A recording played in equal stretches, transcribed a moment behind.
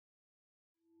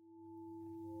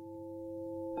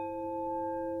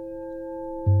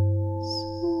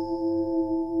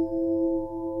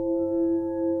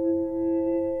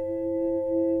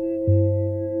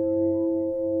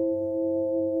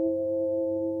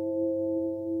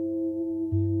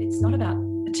It's not about,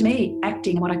 to me,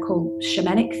 acting, what I call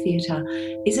shamanic theatre,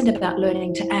 isn't about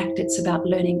learning to act. It's about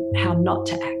learning how not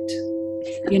to act.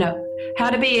 How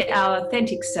to be our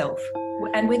authentic self.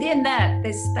 And within that,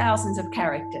 there's thousands of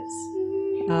characters.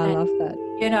 I love that.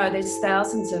 There's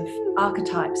thousands of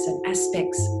archetypes and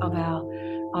aspects of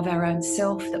our own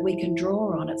self that we can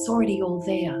draw on. It's already all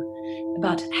there.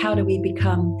 But how do we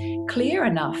become clear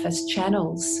enough as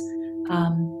channels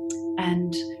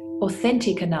and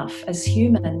authentic enough as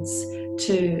humans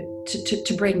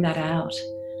to bring that out?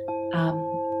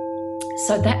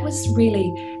 So that was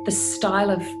really the style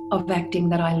of acting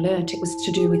that I learnt. It was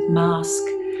to do with mask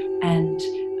and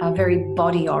very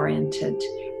body oriented,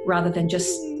 rather than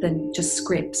just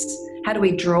scripts. How do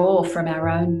we draw from our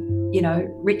own,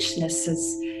 richness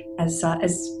as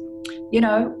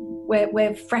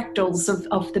we're fractals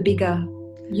of the bigger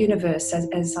universe,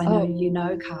 as I know you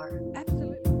know, Karen. Absolutely.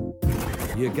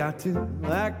 You got to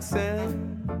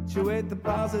accentuate the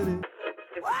positive.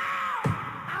 Wow,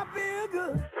 I feel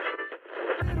good.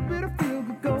 A little bit of feel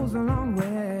good goes a long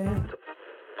way.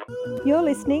 You're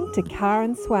listening to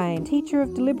Karen Swain, teacher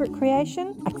of deliberate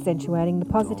creation, accentuating the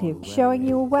positive, showing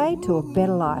you a way to a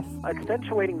better life.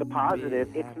 Accentuating the positive,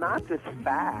 it's not just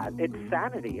fad, it's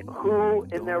sanity. Who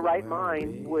in their right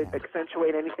mind would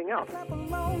accentuate anything else?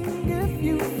 If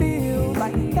you feel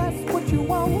like that's what you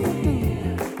want to do.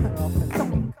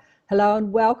 Hello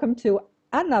and welcome to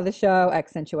another show,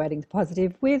 Accentuating the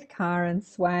Positive with Karen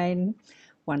Swain.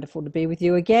 Wonderful to be with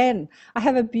you again. I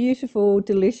have a beautiful,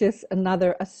 delicious,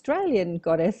 another Australian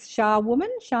goddess, Shah woman,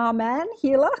 shaman,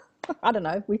 healer. I don't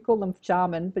know, we call them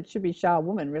shaman, but it should be Shah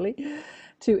woman really,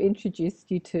 to introduce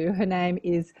you to. Her name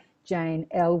is Jane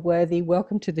Elworthy.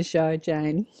 Welcome to the show,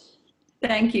 Jane.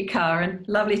 Thank you, Karen.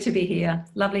 Lovely to be here.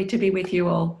 Lovely to be with you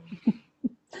all.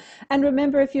 And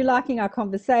remember, if you're liking our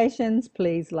conversations,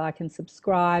 please like and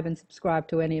subscribe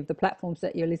to any of the platforms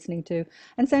that you're listening to,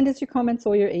 and send us your comments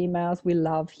or your emails. We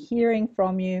love hearing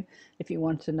from you. If you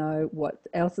want to know what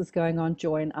else is going on,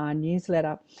 join our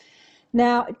newsletter.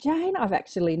 Now, Jane, I've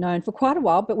actually known for quite a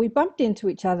while, but we bumped into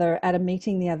each other at a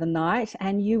meeting the other night,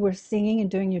 and you were singing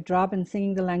and doing your drub and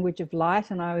singing the language of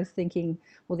light. And I was thinking,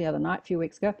 well, the other night, a few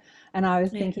weeks ago, and I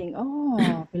was thinking,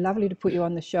 it'd be lovely to put you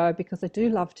on the show, because I do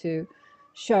love to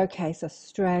showcase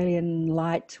Australian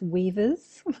light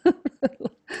weavers.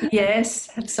 Yes,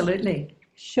 absolutely.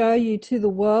 Show you to the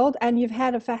world, and you've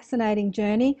had a fascinating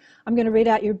journey. I'm going to read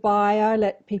out your bio,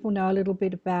 let people know a little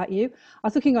bit about you. I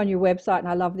was looking on your website and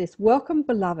I love this. Welcome,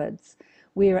 beloveds.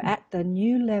 We are at the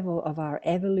new level of our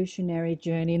evolutionary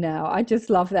journey now. I just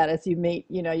love that. As you meet,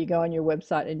 you go on your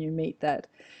website and you meet that.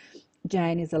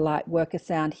 Jane is a light worker,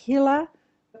 sound healer,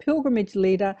 pilgrimage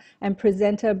leader and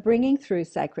presenter, bringing through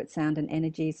sacred sound and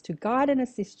energies to guide and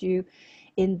assist you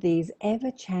in these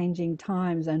ever-changing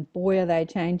times. And boy, are they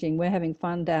changing. We're having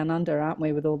fun down under, aren't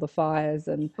we, with all the fires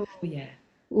and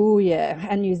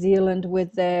and New Zealand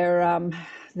with their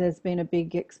there's been a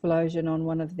big explosion on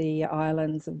one of the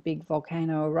islands, a big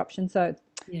volcano eruption. So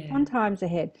fun times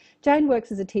ahead. Jane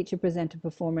works as a teacher, presenter,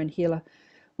 performer and healer,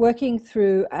 working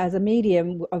through as a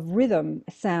medium of rhythm,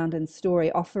 sound and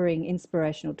story, offering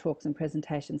inspirational talks and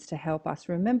presentations to help us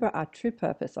remember our true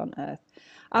purpose on earth.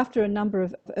 After a number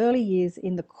of early years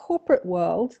in the corporate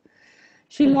world,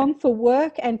 she longed for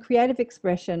work and creative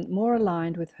expression more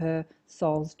aligned with her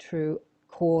soul's true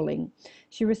calling.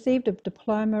 She received a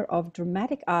diploma of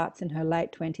dramatic arts in her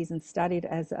late 20s and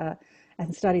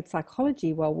studied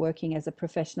psychology while working as a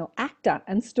professional actor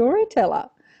and storyteller.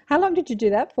 How long did you do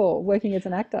that for, working as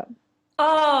an actor?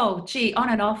 Oh, gee, on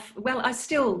and off. Well, I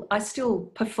still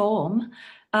perform,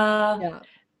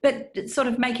 but sort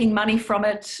of making money from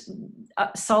it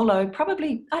solo,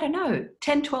 probably,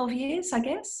 10, 12 years, I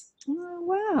guess. Oh,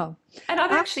 wow. And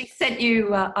I've actually sent you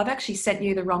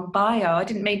the wrong bio. I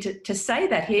didn't mean to say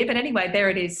that here, but anyway, there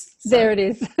it is. So. There it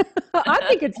is. I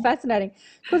think it's fascinating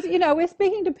because, we're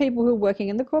speaking to people who are working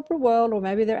in the corporate world, or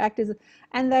maybe they're actors,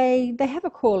 and they have a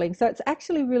calling. So it's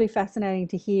actually really fascinating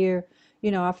to hear,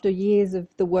 after years of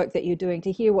the work that you're doing,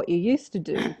 to hear what you used to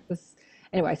do.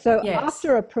 Anyway, so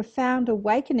after a profound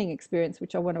awakening experience,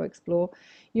 which I want to explore,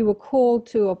 you were called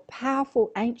to a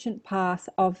powerful ancient path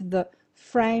of the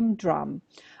frame drum.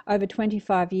 Over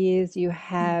 25 years, you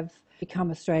have become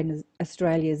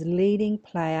Australia's leading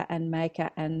player and maker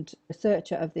and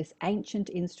researcher of this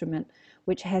ancient instrument,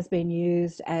 which has been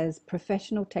used as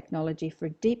professional technology for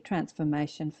deep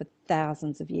transformation for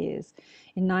thousands of years.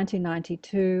 In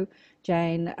 1992,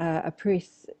 Jane,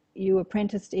 you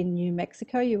apprenticed in New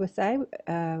Mexico, USA,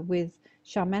 with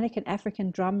shamanic and African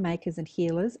drum makers and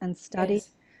healers, and studied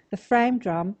the frame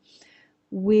drum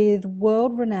with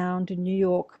world-renowned New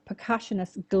York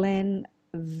percussionist Glenn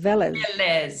Velez.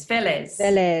 Velez.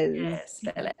 Velez. Yes,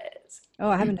 Velez. Oh,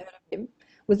 I haven't heard of him.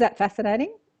 Was that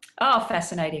fascinating? Oh,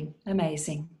 fascinating.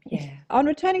 Amazing. Yeah. On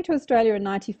returning to Australia in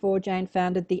 94, Jane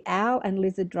founded the Owl and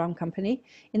Lizard Drum Company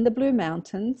in the Blue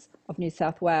Mountains of New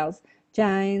South Wales.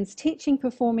 Jane's teaching,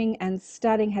 performing and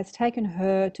studying has taken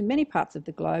her to many parts of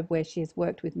the globe where she has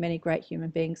worked with many great human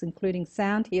beings, including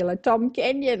sound healer Tom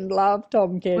Kenyon. Love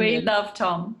Tom Kenyon. We love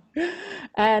Tom.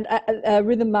 And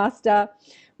rhythm master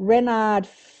Renard.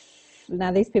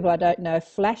 Now, these people I don't know.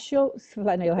 Reinhard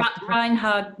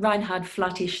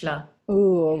Flatischler.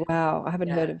 Oh, wow. I haven't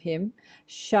heard of him.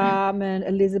 Shaman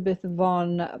Elizabeth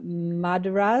von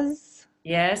Madras.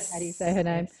 Yes. How do you say her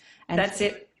name? Yes. And That's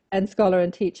it. And scholar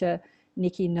and teacher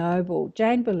Nikki Noble.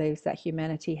 Jane believes that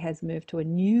humanity has moved to a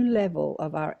new level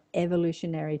of our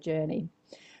evolutionary journey.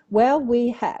 Well, we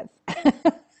have.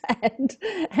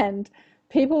 and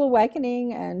people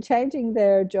awakening and changing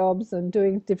their jobs and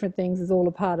doing different things is all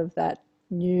a part of that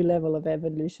new level of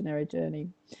evolutionary journey.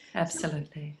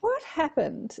 Absolutely. What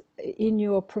happened in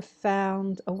your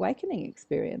profound awakening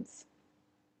experience?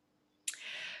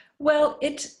 Well,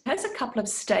 it has a couple of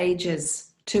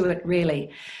stages to it,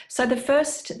 really. So the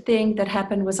first thing that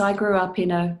happened was I grew up in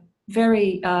had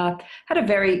a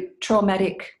very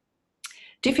traumatic,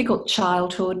 difficult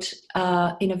childhood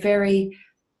in a very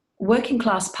working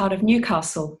class part of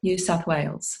Newcastle, New South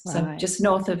Wales. Right. So just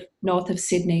north of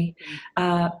Sydney.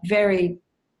 Very,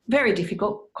 very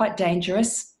difficult, quite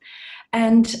dangerous.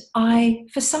 And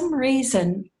for some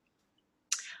reason,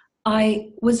 I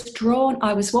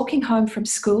was walking home from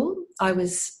school. I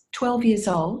was 12 years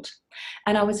old,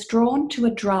 and I was drawn to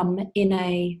a drum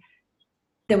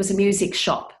there was a music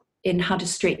shop in Hunter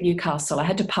Street, Newcastle. I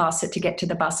had to pass it to get to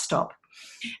the bus stop.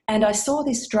 And I saw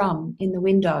this drum in the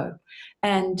window,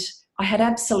 and I had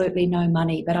absolutely no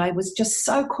money, but I was just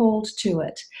so called to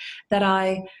it that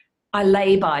I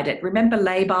lay-byed it. Remember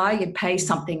lay-by? You'd pay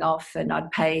something off, and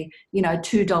I'd pay,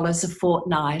 $2 a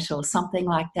fortnight or something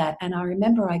like that. And I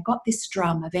remember I got this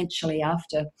drum eventually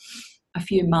after a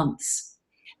few months.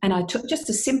 And I took just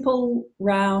a simple,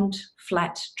 round,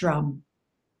 flat drum.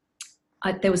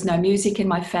 There was no music in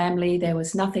my family. There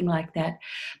was nothing like that.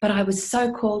 But I was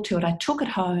so called to it. I took it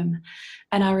home,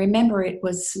 and I remember it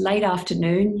was late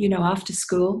afternoon, after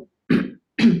school.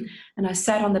 And I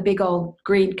sat on the big old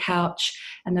green couch,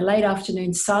 and the late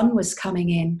afternoon sun was coming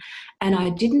in, and I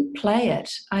didn't play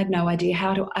it. I had no idea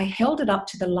how to. I held it up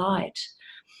to the light,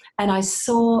 and I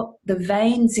saw the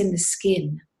veins in the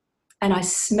skin, and I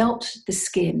smelt the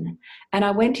skin, and I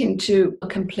went into a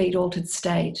complete altered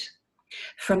state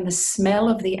from the smell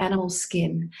of the animal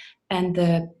skin and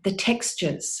the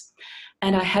textures.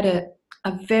 And I had a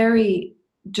very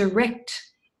direct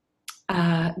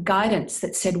guidance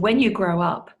that said, when you grow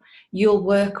up, you'll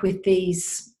work with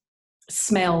these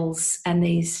smells and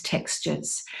these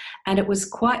textures. And it was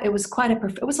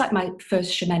like my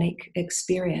first shamanic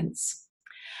experience.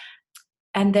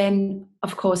 And then,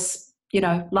 of course,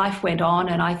 life went on,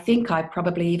 and I think I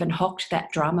probably even hocked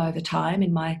that drum over time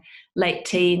in my late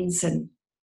teens. And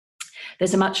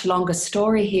there's a much longer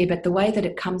story here, but the way that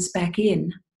it comes back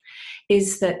in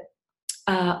is that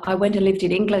I went and lived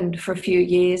in England for a few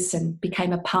years and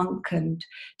became a punk and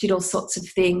did all sorts of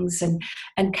things,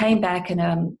 and came back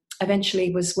and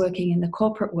eventually was working in the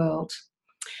corporate world.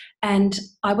 And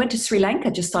I went to Sri Lanka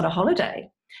just on a holiday,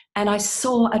 and I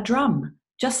saw a drum,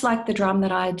 just like the drum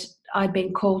that I'd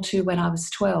been called to when I was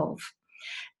 12.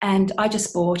 And I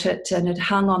just bought it, and it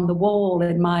hung on the wall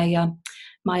in my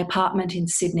apartment in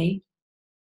Sydney.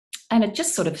 And it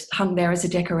just sort of hung there as a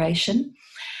decoration.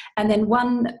 And then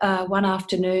one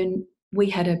afternoon we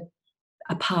had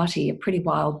a party, a pretty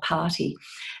wild party,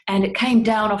 and it came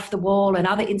down off the wall and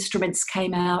other instruments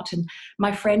came out, and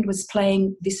my friend was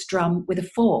playing this drum with a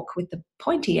fork, with the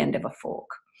pointy end of a fork,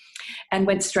 and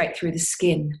went straight through the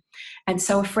skin. And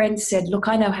so a friend said, look,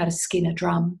 I know how to skin a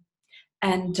drum.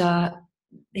 And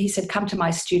he said, come to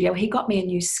my studio. He got me a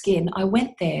new skin. I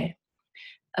went there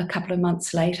a couple of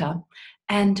months later,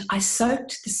 and I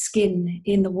soaked the skin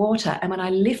in the water. And when I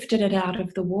lifted it out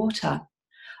of the water,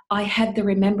 I had the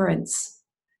remembrance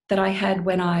that I had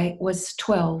when I was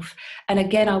 12. And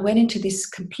again, I went into this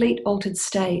complete altered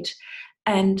state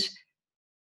and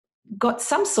got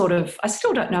some sort of, I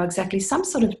still don't know exactly, some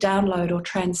sort of download or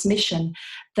transmission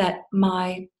that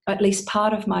at least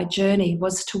part of my journey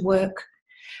was to work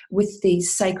with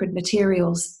these sacred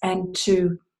materials and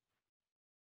to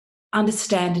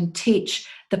understand and teach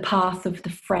the path of the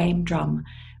frame drum,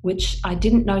 which I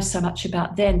didn't know so much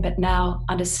about then, but now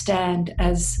understand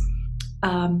as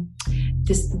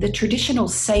the traditional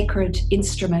sacred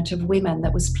instrument of women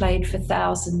that was played for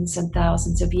thousands and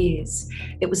thousands of years.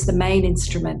 It was the main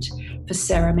instrument for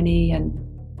ceremony and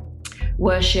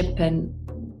worship and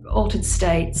altered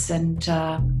states and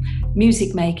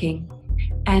music making.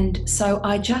 And so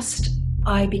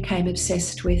I became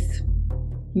obsessed with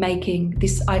making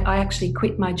this. I actually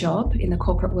quit my job in the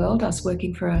corporate world. I was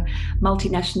working for a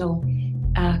multinational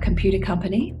computer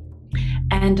company,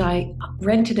 and I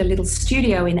rented a little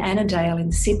studio in Annandale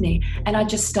in Sydney, and I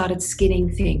just started skinning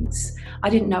things. I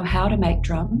didn't know how to make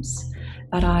drums,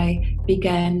 but I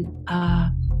began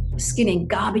skinning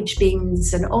garbage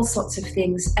bins and all sorts of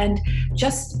things, and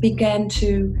just began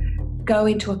to go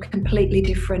into a completely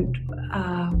different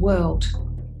world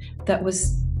that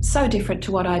was so different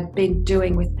to what I'd been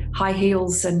doing with high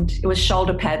heels, and it was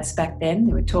shoulder pads back then.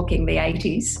 We were talking the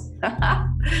 80s.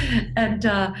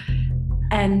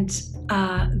 and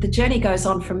the journey goes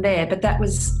on from there, but that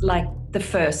was like the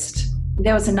first.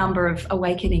 There was a number of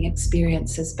awakening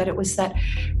experiences, but it was that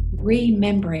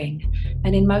remembering.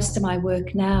 And in most of my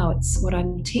work now, it's what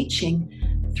I'm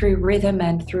teaching through rhythm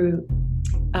and through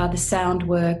the sound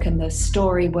work and the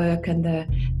story work and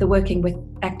the working with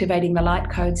activating the light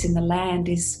codes in the land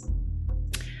is,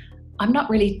 I'm not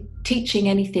really teaching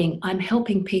anything. I'm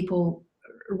helping people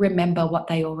remember what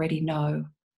they already know.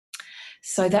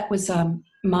 So that was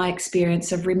my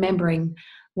experience of remembering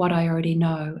what I already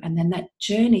know. And then that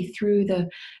journey through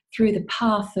the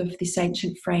path of this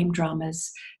ancient frame drum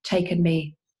has taken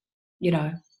me,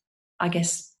 I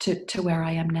guess to where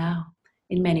I am now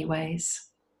in many ways.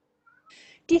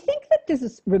 Do you think that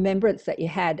this remembrance that you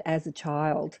had as a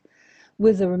child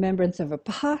was a remembrance of a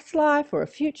past life or a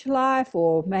future life,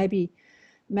 or maybe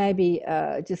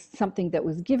just something that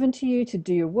was given to you to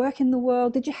do your work in the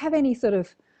world? Did you have any sort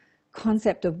of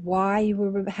concept of why you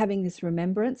were having this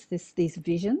remembrance, these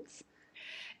visions?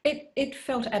 It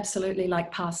felt absolutely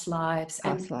like past lives.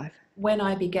 Past life. When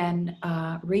I began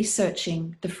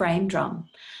researching the frame drum,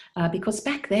 because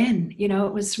back then,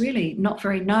 it was really not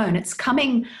very known. It's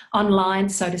coming online,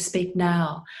 so to speak,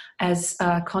 now as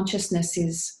consciousness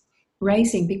is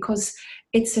raising, because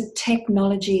it's a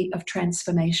technology of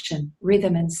transformation,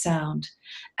 rhythm and sound.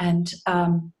 And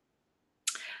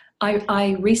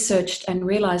I researched and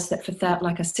realized that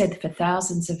like I said, for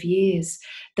thousands of years,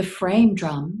 the frame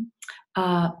drum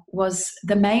was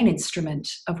the main instrument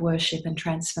of worship and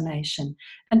transformation,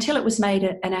 until it was made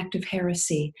an act of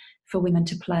heresy for women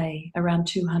to play around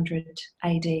 200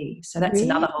 AD. So that's really?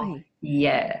 another whole,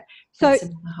 yeah. So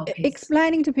whole piece.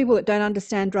 Explaining to people that don't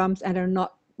understand drums and are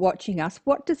not watching us,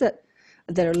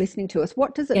 that are listening to us,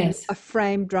 what does a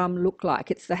frame drum look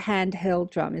like? It's the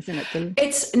handheld drum, isn't it?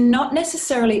 It's not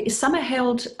necessarily. Some are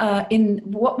held in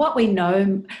what we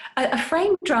know. A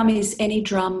frame drum is any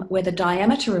drum where the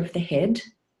diameter of the head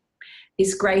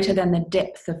is greater than the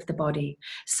depth of the body.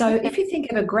 So if you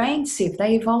think of a grain sieve,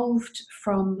 they evolved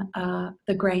from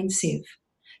the grain sieve.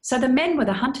 So the men were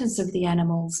the hunters of the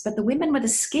animals, but the women were the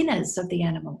skinners of the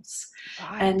animals.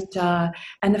 Right.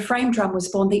 And the frame drum was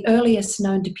born. The earliest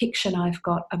known depiction I've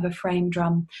got of a frame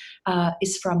drum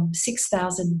is from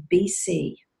 6000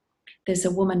 BC. There's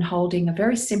a woman holding a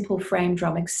very simple frame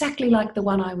drum, exactly like the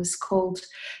one I was called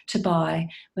to buy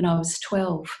when I was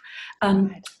 12.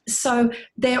 Right. So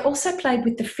they're also played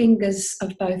with the fingers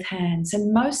of both hands,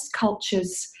 and most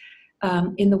cultures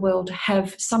in the world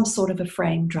have some sort of a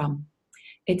frame drum.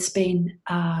 It's been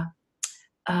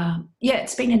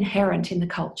it's been inherent in the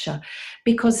culture,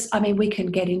 because we can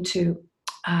get into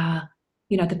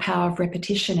the power of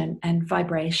repetition and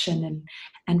vibration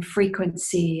and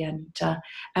frequency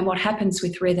and what happens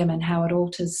with rhythm and how it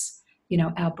alters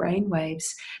our brain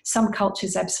waves. Some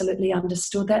cultures absolutely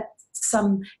understood that.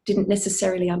 Some didn't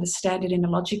necessarily understand it in a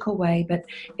logical way, but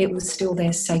it was still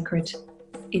their sacred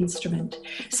instrument.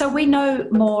 So we know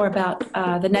more about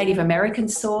the Native American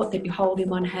sort that you hold in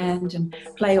one hand and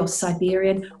play, or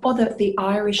Siberian, or the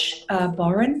Irish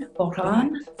boran,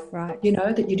 right.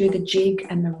 That you do the jig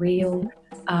and the reel,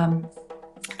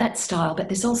 that style. But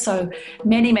there's also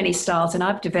many, many styles, and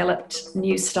I've developed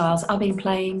new styles. I've been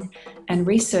playing and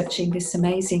researching this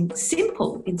amazing,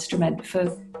 simple instrument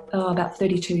for about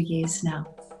 32 years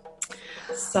now.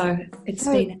 So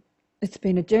it's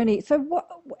been a journey. So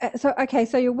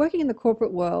you're working in the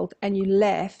corporate world and you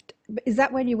left. Is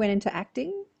that when you went into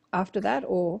acting after that,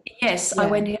 or? Yes, yeah.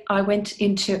 I went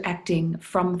into acting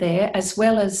from there, as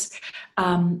well as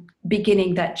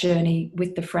beginning that journey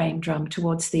with the frame drum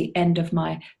towards the end of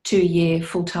my 2-year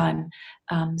full-time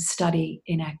study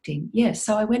in acting. Yes,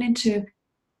 so I went into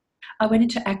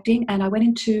acting, and I went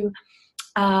into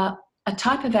a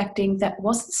type of acting that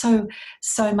wasn't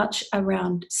so much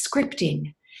around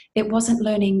scripting. it wasn't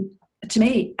learning. To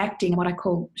me, acting, what I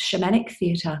call shamanic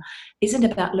theatre, isn't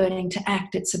about learning to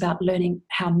act. It's about learning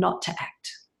how not to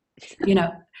act. You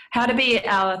know, how to be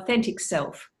our authentic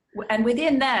self. And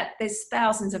within that, there's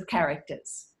thousands of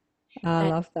characters. I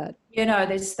love that. You know,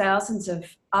 there's thousands of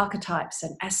archetypes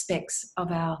and aspects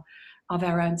of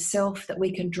our own self that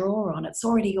we can draw on. It's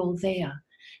already all there.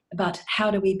 But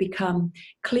how do we become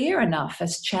clear enough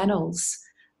as channels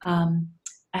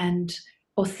and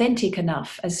authentic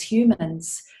enough as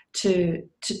humans to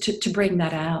bring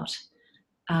that out?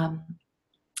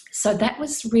 So that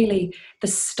was really the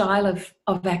style of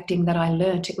acting that I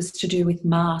learnt. It was to do with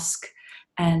mask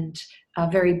and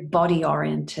very body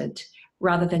oriented,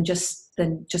 rather than just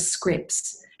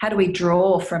scripts. How do we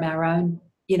draw from our own,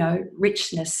 you know,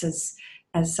 richness as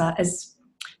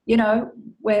you know,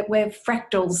 we're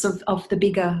fractals of the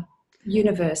bigger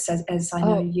universe, as I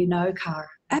know you know, Cara.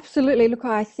 Absolutely. Look,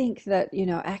 I think that, you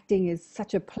know, acting is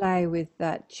such a play with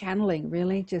channeling,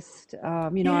 really. Just,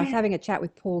 you know, I was having a chat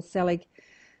with Paul Selig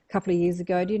a couple of years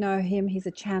ago. Do you know him? He's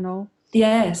a channel.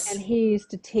 Yes. And he used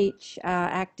to teach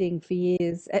acting for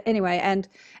years. Anyway, and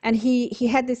he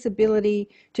had this ability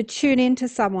to tune into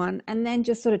someone and then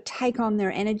just sort of take on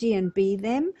their energy and be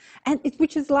them. And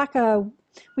which is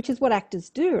what actors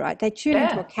do, right? They tune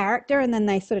into a character and then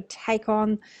they sort of take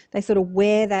on, they sort of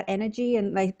wear that energy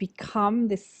and they become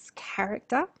this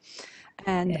character.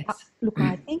 And look,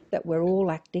 I think that we're all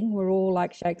acting. We're all,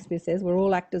 like Shakespeare says, we're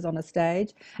all actors on a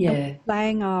stage. Yeah. And we're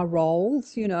playing our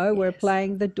roles, you know, we're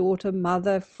playing the daughter,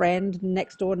 mother, friend,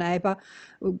 next door neighbor,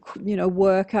 you know,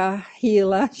 worker,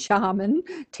 healer, shaman,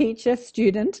 teacher,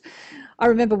 student. I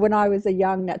remember when I was a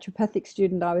young naturopathic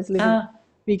student, I was living in a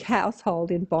big household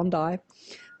in Bondi,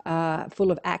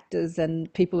 full of actors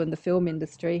and people in the film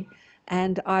industry.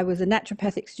 And I was a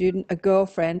naturopathic student, a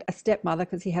girlfriend, a stepmother,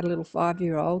 because he had a little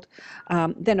 5-year-old,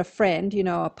 then a friend, you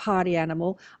know, a party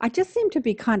animal. I just seemed to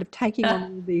be kind of taking on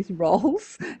all these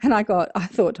roles. And I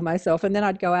thought to myself, and then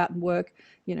I'd go out and work,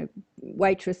 you know,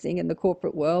 waitressing in the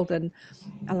corporate world. And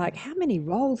I'm like, how many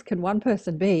roles can one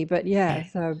person be? But yeah,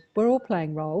 so we're all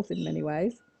playing roles in many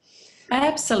ways.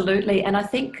 Absolutely. And I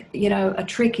think, you know, a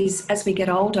trick is, as we get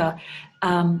older,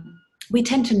 we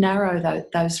tend to narrow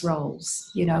those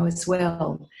roles, you know, as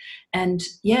well. And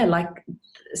yeah, like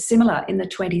similar in the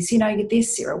 20s, you know,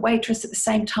 you're a waitress at the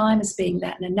same time as being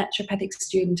that, and a naturopathic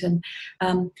student,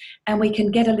 and we can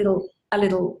get a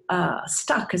little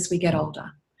stuck as we get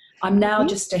older. I'm now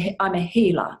I'm a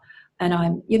healer, and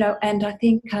I'm, you know, and I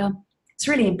think it's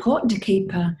really important to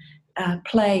keep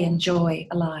play and joy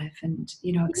alive, and,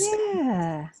 you know,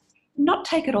 not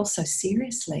take it all so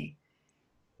seriously.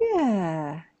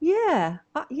 You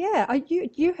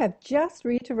have just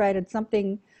reiterated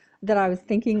something that I was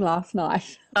thinking last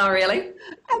night. Oh, really?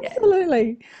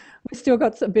 Absolutely. We've still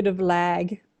got a bit of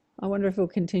lag. I wonder if we'll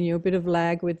continue, a bit of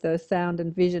lag with the sound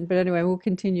and vision. But anyway, we'll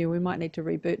continue. We might need to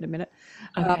reboot in a minute.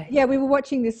 Okay. We were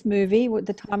watching this movie,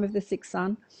 The Time of the Sixth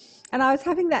Sun. And I was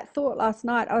having that thought last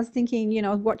night. I was thinking, you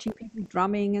know, watching people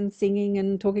drumming and singing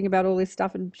and talking about all this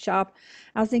stuff and sharp.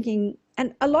 I was thinking,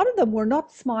 and a lot of them were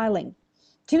not smiling.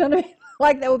 Do you know what I mean?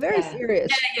 Like, they were very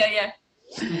serious. Yeah.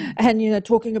 And, you know,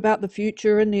 talking about the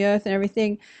future and the earth and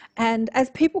everything. And as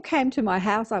people came to my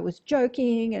house, I was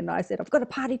joking and I said, I've got a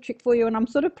party trick for you. And I'm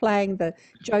sort of playing the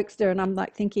jokester, and I'm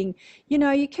like thinking, you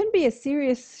know, you can be a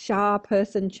serious, sharp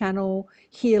person, channel,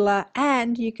 healer,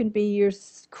 and you can be your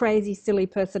crazy, silly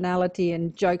personality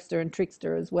and jokester and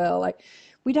trickster as well. Like,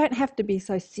 we don't have to be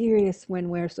so serious when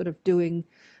we're sort of doing,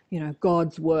 you know,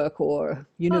 God's work or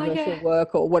universal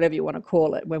work or whatever you want to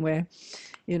call it, when we're,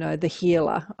 you know, the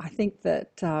healer. I think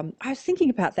that I was thinking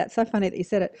about that. So funny that you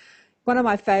said it. One of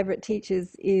my favorite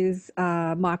teachers is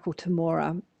Michael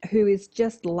Tamura, who is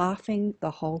just laughing the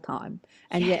whole time.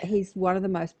 And yet he's one of the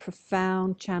most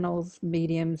profound channels,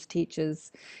 mediums,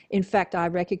 teachers. In fact, I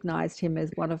recognized him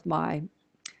as one of my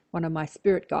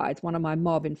spirit guides, one of my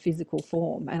mob in physical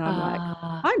form. And I'm like,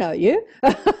 I know you.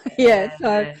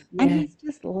 And he's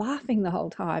just laughing the whole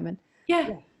time. And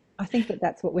I think that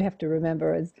that's what we have to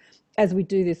remember as we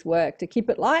do this work, to keep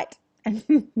it light and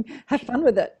have fun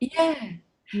with it.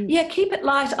 Yeah, keep it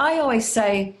light. I always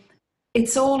say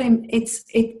it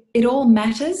all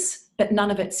matters, but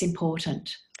none of it's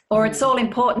important. Or it's all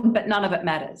important, but none of it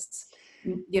matters.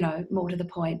 You know, more to the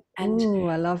point. And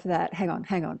I love that. Hang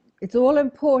on. It's all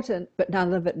important, but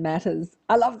none of it matters.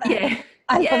 I love that. Yeah.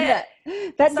 I love that.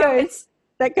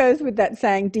 That goes with that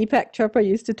saying Deepak Chopra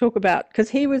used to talk about, because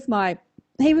he was my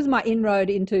inroad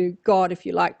into God, if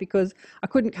you like, because I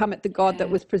couldn't come at the God that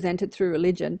was presented through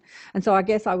religion. And so I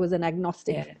guess I was an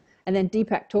agnostic. And then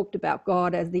Deepak talked about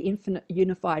God as the infinite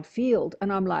unified field.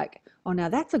 And I'm like, oh, now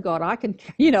that's a God I can,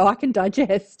 I can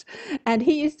digest. And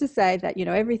he used to say that,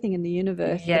 everything in the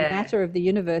universe, the matter of the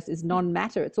universe is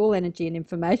non-matter. It's all energy and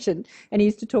information. And he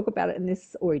used to talk about it in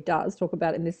this, or he does talk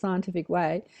about it in this scientific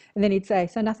way. And then he'd say,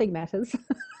 so nothing matters.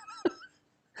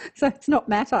 So it's not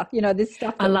matter, this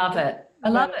stuff. I love it. I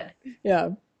love it. Yeah.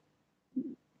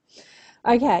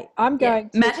 Okay, I'm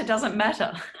going to... Matter doesn't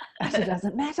matter. Matter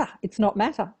doesn't matter. It's not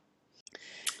matter.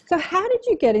 So how did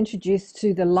you get introduced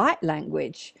to the light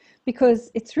language?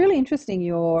 Because it's really interesting.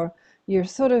 You're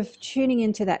sort of tuning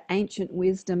into that ancient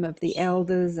wisdom of the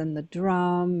elders and the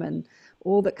drum and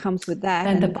all that comes with that.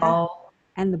 And the bowl.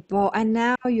 And the bowl. And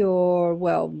now you're,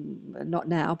 well, not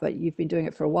now, but you've been doing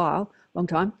it for a while, long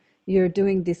time. You're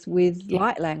doing this with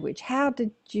light language. How did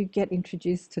you get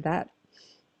introduced to that?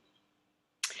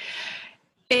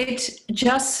 It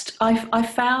just, I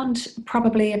found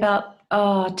probably about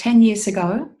 10 years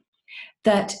ago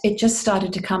that it just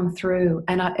started to come through.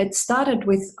 And it started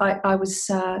with, I was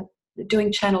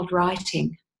doing channeled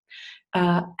writing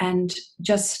and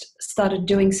just started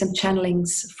doing some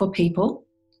channelings for people,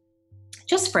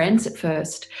 just friends at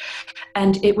first.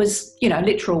 And it was,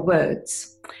 literal words.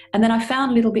 And then I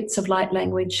found little bits of light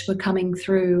language were coming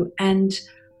through, and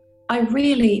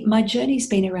my journey's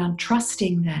been around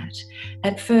trusting that.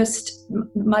 At first,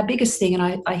 my biggest thing,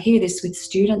 and I hear this with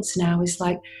students now, is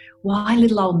like, why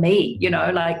little old me?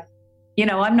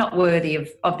 I'm not worthy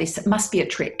of this. It must be a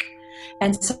trick.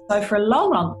 And so for a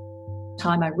long, long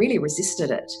time, I really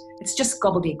resisted it. It's just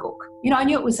gobbledygook. I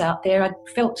knew it was out there. I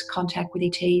felt contact with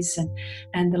ETs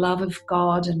and the love of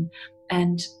God,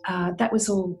 and that was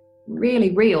all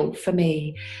really real for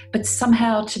me. But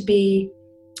somehow to be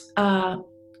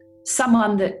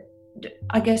someone that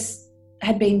I guess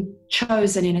had been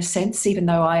chosen in a sense, even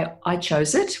though I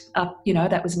chose it,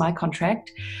 that was my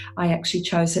contract. I actually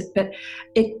chose it, but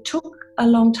it took a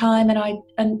long time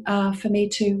for me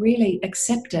to really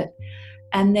accept it.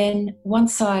 And then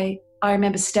once I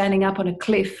remember standing up on a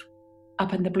cliff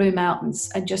up in the Blue Mountains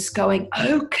and just going,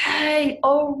 okay,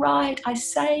 all right, I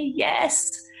say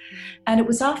yes. And it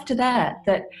was after that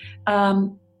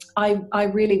I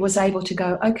really was able to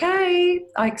go, okay,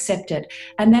 I accept it.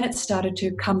 And then it started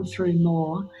to come through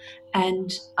more.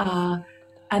 And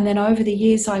then over the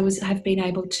years, have been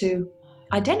able to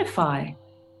identify,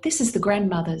 this is the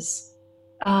grandmothers.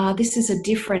 This is a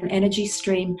different energy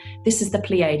stream. This is the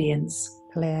Pleiadians.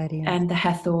 And the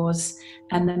Hathors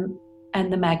and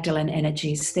the Magdalene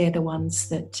energies. They're the ones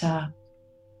that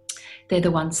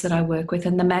I work with.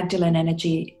 And the Magdalene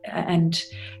energy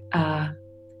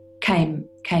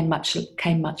came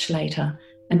much later,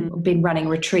 and been running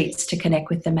retreats to connect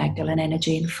with the Magdalene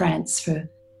energy in France for a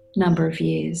number of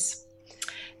years.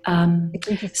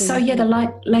 So the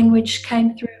light language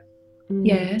came through.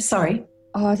 Yeah, sorry.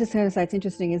 Oh, I was just going to say, it's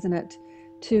interesting, isn't it,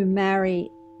 to marry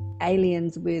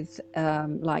aliens with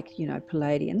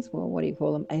Palladians, well, what do you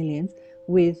call them, aliens,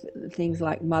 with things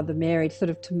like Mother Mary, sort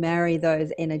of to marry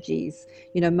those energies.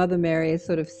 Mother Mary is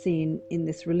sort of seen in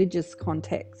this religious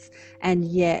context, and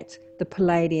yet the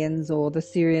Palladians or the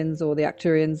Syrians or the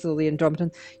Arcturians or the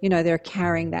Andromedans, they're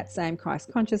carrying that same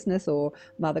Christ consciousness or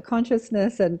Mother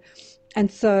consciousness. And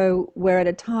so we're at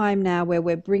a time now where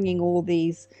we're bringing all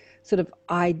these sort of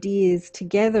ideas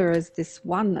together as this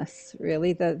oneness,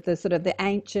 really, the sort of the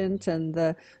ancient and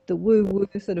the woo-woo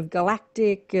sort of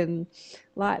galactic and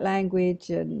light language.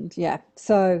 And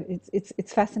so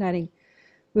it's fascinating.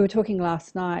 We were talking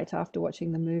last night after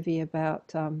watching the movie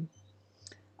about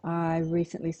I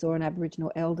recently saw an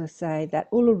Aboriginal elder say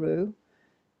that Uluru,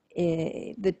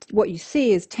 that what you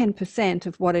see is 10%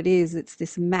 of what it is. It's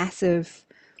this massive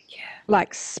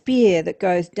like spear that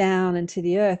goes down into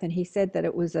the earth, and he said that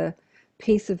it was a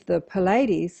piece of the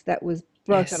Pleiades that was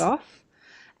broken off,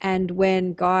 and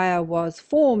when Gaia was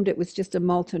formed, it was just a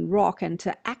molten rock, and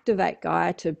to activate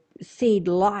Gaia, to seed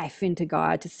life into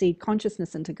Gaia, to seed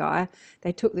consciousness into Gaia,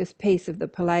 they took this piece of the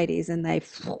Pleiades and they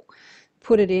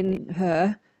put it in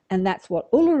her, and that's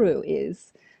what Uluru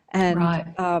is. And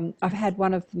I've had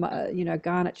one of my,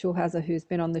 Garnet Schulhauser, who's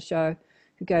been on the show,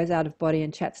 who goes out of body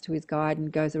and chats to his guide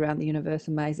and goes around the universe,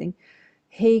 amazing.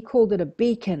 He called it a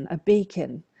beacon.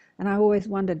 And I always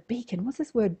wondered, beacon, what's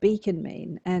this word beacon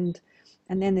mean? And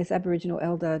then this Aboriginal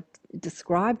elder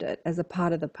described it as a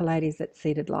part of the Pleiades that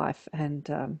seeded life. And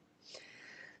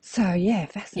fascinating.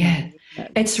 Yeah,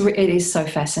 it is so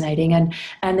fascinating. And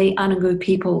the Anangu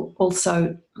people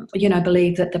also,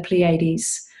 believe that the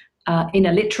Pleiades, in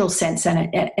a literal sense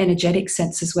and an energetic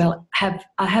sense as well, have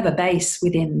a base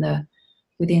within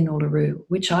within Uluru,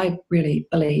 which I really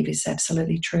believe is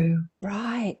absolutely true.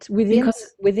 Right.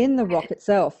 Because Within the rock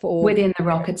itself, or within the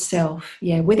rock itself,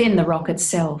 within the rock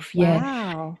itself,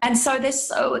 wow. And so they're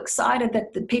so excited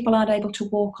that the people aren't able to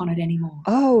walk on it anymore.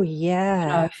 Oh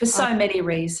yeah. For so many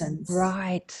reasons.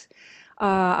 Right.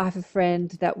 I have a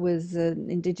friend that was an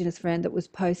Indigenous friend that was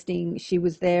posting. She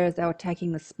was there as they were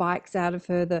taking the spikes out of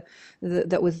her.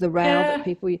 That was the rail that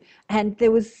people. And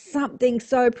there was something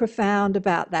so profound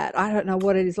about that. I don't know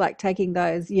what it is like taking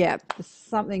those. Yeah, there's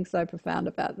something so profound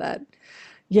about that.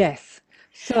 Yes.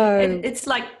 So It's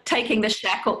like taking the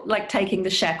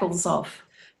shackles off.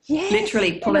 yes,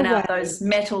 Literally in pulling a out way. those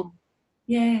metal.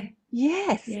 Yeah.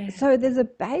 Yes. Yeah. So there's a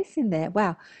base in there.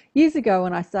 Wow. Years ago,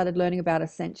 when I started learning about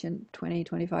ascension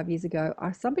 25 years ago,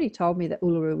 somebody told me that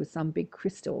Uluru was some big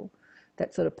crystal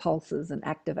that sort of pulses and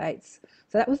activates.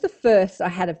 So that was the first I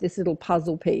had of this little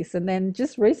puzzle piece. And then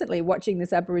just recently watching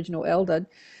this Aboriginal elder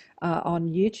on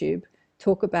YouTube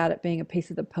talk about it being a piece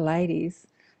of the Pleiades,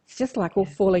 it's just like all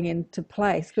falling into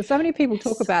place, because so many people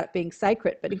talk about it being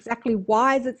sacred, but exactly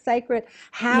why is it sacred?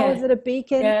 How is it a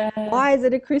beacon? Why is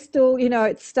it a crystal? You know,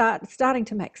 it's starting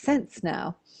to make sense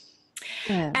now.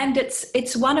 Yeah. And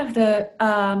it's one of the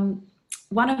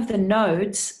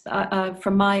nodes.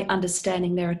 From my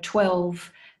understanding, there are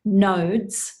 12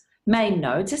 nodes, main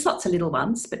nodes. There's lots of little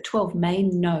ones, but 12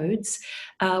 main nodes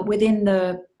within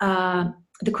the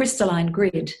crystalline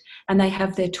grid, and they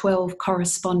have their 12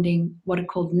 corresponding what are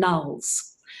called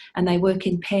nulls, and they work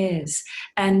in pairs.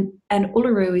 And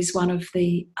Uluru is one of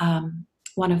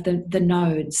the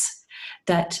nodes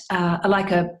that are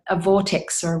like a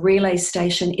vortex or a relay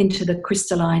station into the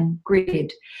crystalline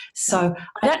grid. So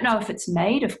I don't know if it's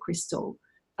made of crystal.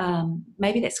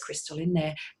 Maybe there's crystal in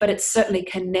there, but it's certainly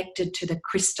connected to the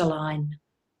crystalline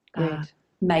Grid.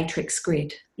 Matrix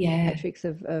grid. Yeah. Matrix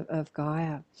of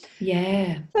Gaia.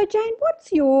 Yeah. So Jane,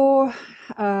 what's your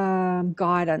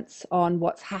guidance on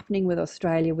what's happening with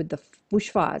Australia with the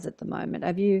bushfires at the moment?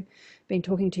 Have you been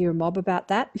talking to your mob about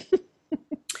that?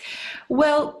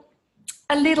 Well,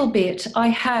 a little bit. I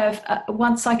have.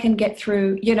 Once I can get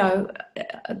through,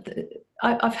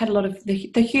 I've had a lot of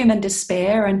the human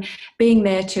despair, and being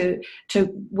there to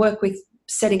work with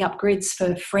setting up grids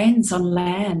for friends on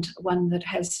land, one that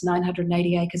has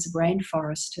 980 acres of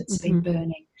rainforest that's been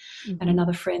burning, and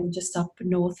another friend just up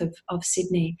north of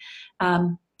Sydney.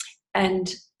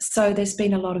 And so there's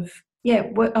been a lot of,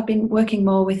 I've been working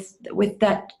more with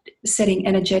that, setting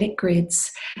energetic grids.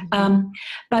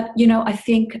 But,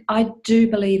 I do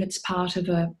believe it's part of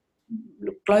a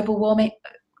global warming,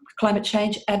 climate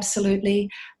change, absolutely.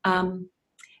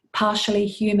 Partially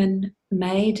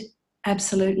human-made,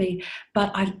 absolutely.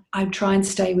 But I try and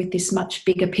stay with this much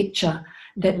bigger picture,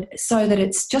 so that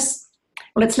it's just,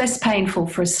 it's less painful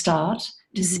for a start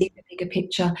to see the bigger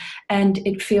picture, and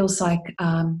it feels like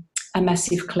a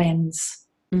massive cleanse.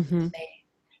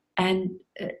 And,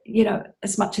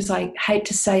 as much as I hate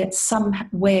to say it,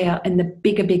 somewhere in the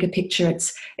bigger picture,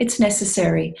 it's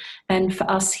necessary. And for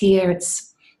us here, it's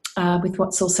with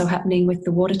what's also happening with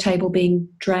the water table being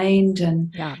drained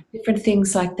and different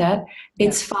things like that.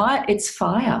 It's fire. It's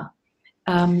fire.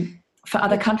 For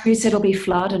other countries, it'll be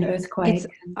flood and earthquake.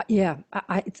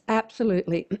 It's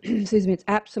absolutely, excuse me, it's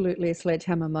absolutely a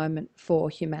sledgehammer moment for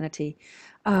humanity.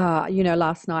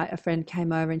 Last night a friend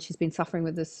came over and she's been suffering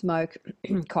with the smoke,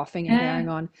 coughing and carrying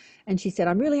on. And she said,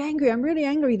 I'm really angry.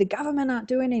 The government aren't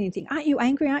doing anything. Aren't you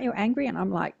angry? And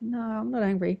I'm like, no, I'm not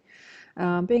angry.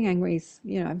 Being angry is,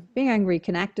 being angry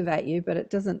can activate you, but it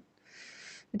doesn't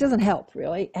help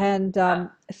really. And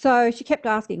so she kept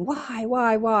asking,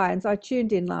 why? And so I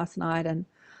tuned in last night, and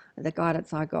the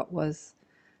guidance I got was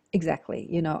exactly,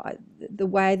 the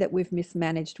way that we've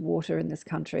mismanaged water in this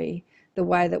country, the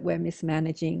way that we're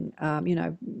mismanaging,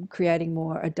 creating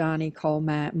more Adani coal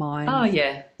mines. Oh,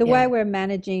 yeah. The way we're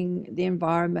managing the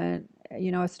environment.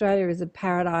 Australia is a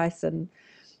paradise,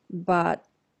 but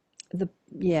the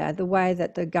way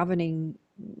that the governing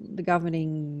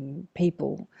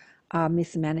people are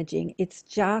mismanaging, it's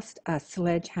just a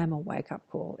sledgehammer wake-up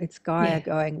call. It's Gaia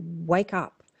going, wake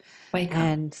up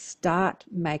and start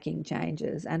making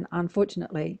changes. And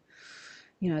unfortunately,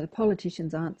 the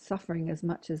politicians aren't suffering as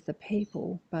much as the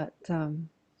people, but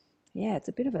it's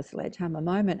a bit of a sledgehammer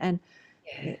moment. And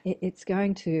it's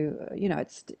going to,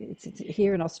 it's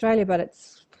here in Australia, but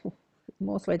it's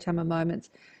more sledgehammer moments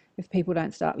if people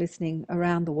don't start listening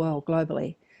around the world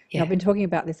globally. I've been talking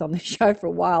about this on the show for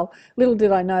a while. Little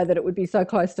did I know that it would be so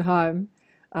close to home,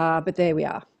 but there we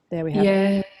are. There we have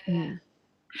it.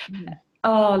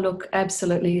 Oh, look,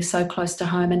 absolutely, so close to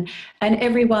home, and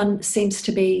everyone seems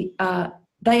to be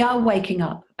they are waking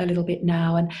up a little bit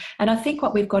now. And I think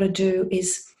what we've got to do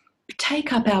is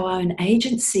take up our own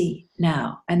agency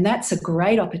now. And that's a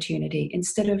great opportunity.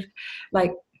 Instead of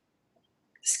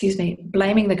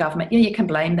blaming the government. Yeah, you can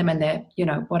blame them and they're,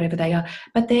 whatever they are,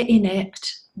 but they're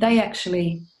inept. They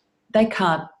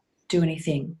can't do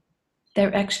anything.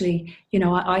 They're actually,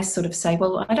 I sort of say,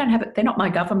 well, I don't have it. They're not my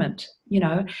government.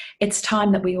 It's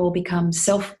time that we all become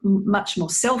much more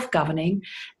self-governing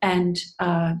and,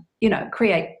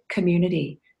 create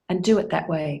community and do it that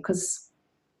way,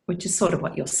 which is sort of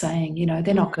what you're saying,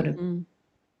 they're not going to,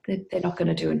 they're not going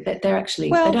to do it. They're actually,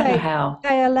 they don't know how.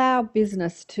 They allow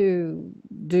business to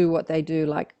do what they do,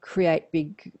 like create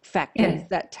big factories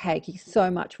that take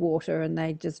so much water and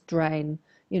they just drain,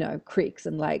 creeks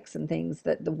and lakes and things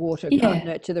that the water can't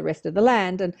nurture the rest of the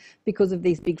land. And because of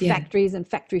these big factories and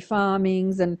factory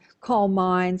farmings and coal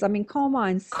mines,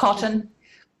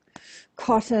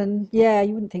 Cotton,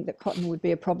 you wouldn't think that cotton would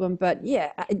be a problem, but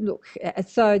look,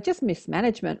 so just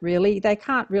mismanagement really. They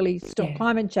can't really stop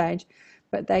climate change,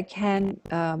 but they can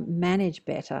manage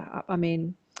better. I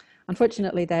mean,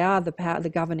 unfortunately, they are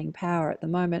the governing power at the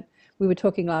moment. We were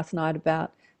talking last night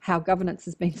about how governance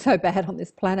has been so bad on this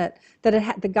planet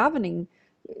that the governing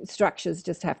structures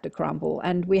just have to crumble,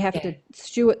 and we have to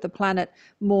steward the planet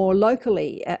more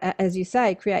locally, as you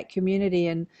say, create community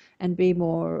and be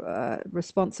more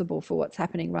responsible for what's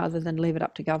happening rather than leave it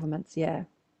up to governments. Yeah,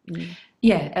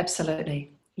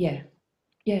 absolutely. Yeah,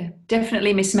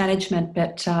 definitely mismanagement,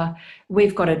 but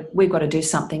we've got to do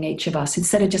something, each of us,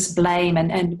 instead of just blame.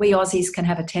 And we Aussies can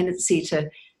have a tendency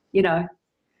to,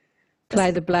 play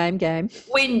the blame game,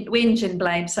 whinge and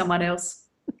blame someone else.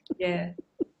 Yeah.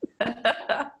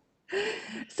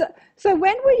 So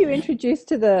when were you introduced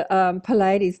to the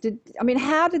Pleiades?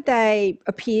 How did they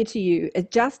appear to you?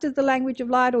 Just as the language of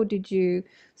light, or did you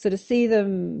sort of see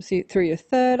them through your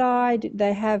third eye? Did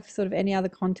they have sort of any other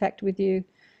contact with you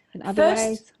in other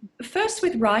ways? First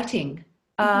with writing.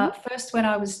 First when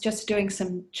I was just doing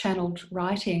some channeled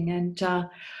writing, and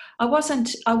I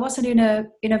wasn't in a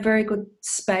very good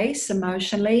space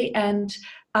emotionally, and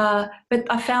but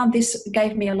I found this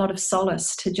gave me a lot of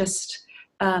solace to just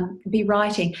be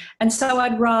writing. And so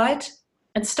I'd write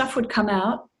and stuff would come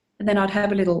out, and then I'd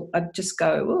just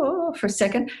go for a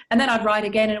second, and then I'd write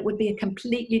again, and it would be a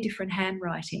completely different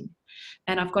handwriting.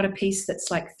 And I've got a piece that's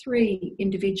like 3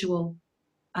 individual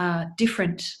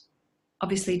different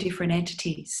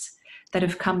entities that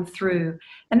have come through,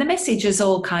 and the messages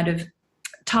all kind of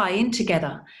tie in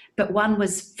together, but one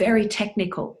was very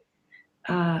technical,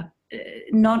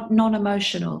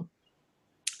 non-emotional,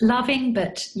 loving,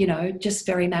 but just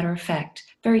very matter of fact,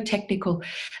 very technical.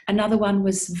 Another one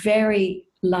was very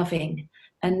loving,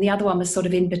 and the other one was sort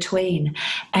of in between,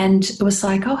 and it was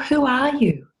like, oh, who are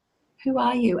you?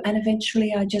 And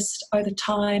eventually I just, over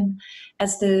time,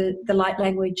 as the light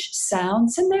language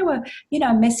sounds, and there were,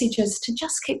 messages to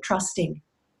just keep trusting.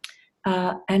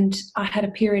 And I had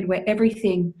a period where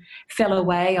everything fell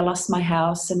away. I lost my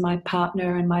house and my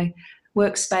partner and my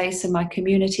workspace and my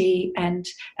community, and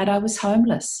I was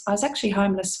homeless. I was actually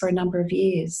homeless for a number of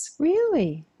years.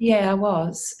 Really? Yeah, I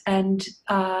was. And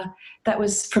that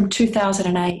was from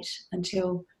 2008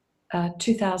 until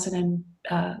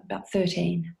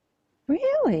 2013.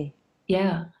 Really?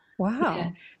 Yeah. Wow.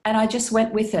 Yeah. And I just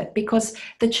went with it because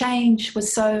the change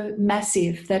was so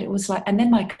massive that it was like, and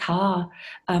then my car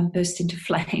burst into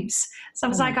flames. So I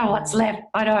was like, oh, what's left?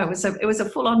 I know, it was a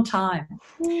full-on time.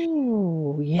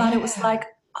 Ooh, yeah. But it was like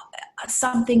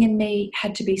something in me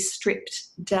had to be stripped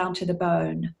down to the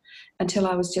bone until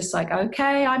I was just like,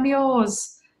 okay, I'm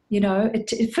yours.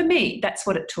 For me, that's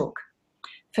what it took.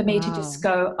 For me to just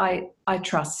go, I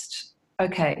trust.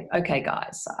 Okay,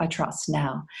 guys, I trust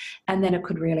now. And then it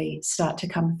could really start to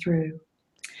come through.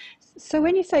 So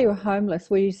when you say you were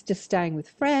homeless, were you just staying with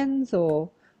friends,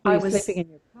 or were you sleeping in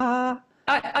your car?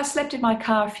 I slept in my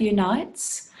car a few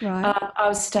nights. Right. I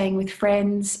was staying with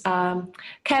friends,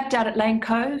 camped out at Lane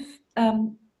Cove,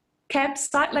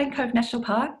 campsite, Lane Cove National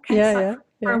Park, campsite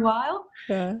for a while,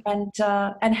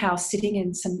 and house sitting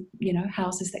in some,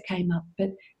 houses that came up.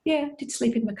 But yeah, did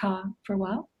sleep in the car for a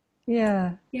while.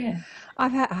 Yeah.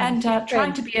 I've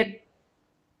trying to be a...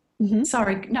 Mm-hmm.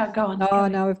 Sorry, no, go on. Oh,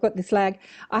 no, we've got this lag.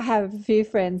 I have a few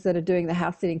friends that are doing the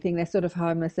house sitting thing. They're sort of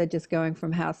homeless. They're just going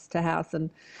from house to house,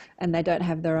 and they don't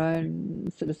have their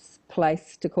own sort of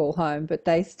place to call home, but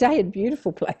they stay in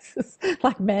beautiful places,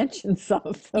 like mansions, some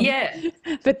of them. Yeah.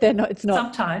 But they're not, it's not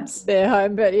sometimes their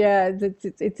home. But yeah,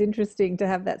 it's interesting to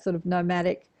have that sort of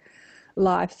nomadic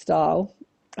lifestyle.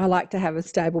 I like to have a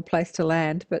stable place to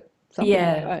land, but some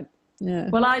people don't. Yeah.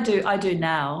 Well, I do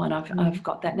now, and I've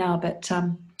got that now, but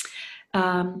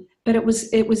But it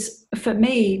was for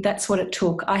me. That's what it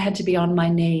took. I had to be on my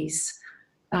knees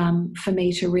for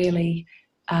me to really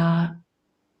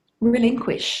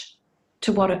relinquish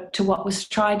to what was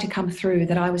trying to come through.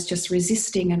 That I was just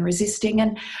resisting and resisting.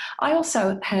 And I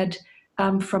also had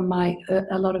from my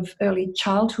a lot of early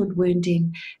childhood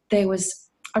wounding, there was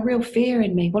a real fear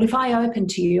in me. Well, if I open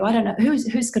to you, I don't know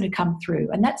who's going to come through,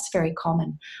 and that's very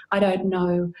common. I don't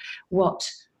know what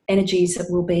energies it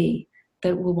will be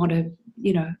that will want to,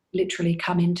 literally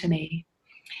come into me.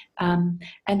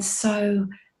 And so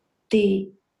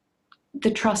the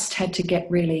trust had to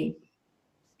get really,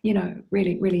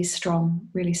 really strong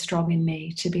in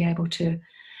me to be able to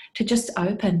just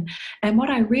open. And what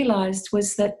I realized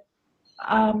was that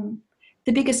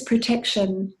the biggest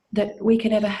protection that we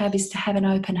can ever have is to have an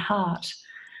open heart.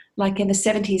 Like in the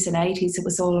 70s and 80s, it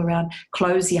was all around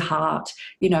close your heart,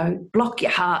 block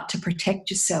your heart to protect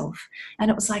yourself.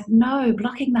 And it was like, no,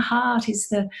 blocking the heart is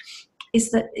that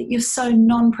you're so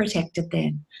non-protected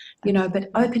then, but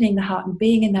opening the heart and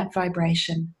being in that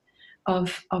vibration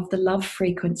of the love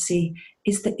frequency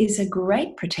is a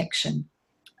great protection.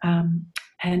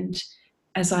 And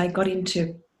as I got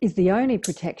into... Is the only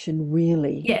protection,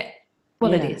 really. Yeah.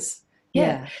 Well, it is.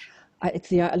 Yeah.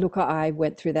 It's look. I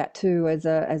went through that too as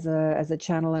a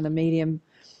channel and a medium,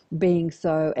 being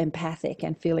so empathic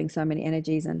and feeling so many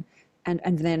energies, and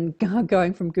then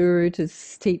going from guru to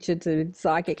teacher to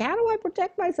psychic. How do I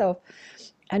protect myself?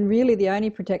 And really, the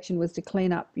only protection was to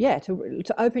clean up.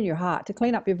 To open your heart, to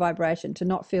clean up your vibration, to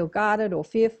not feel guarded or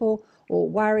fearful or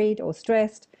worried or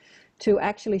stressed. To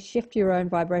actually shift your own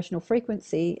vibrational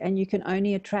frequency, and you can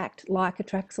only attract like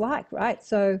attracts like, right?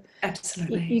 So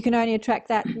absolutely, you can only attract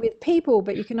that with people,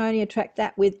 but you can only attract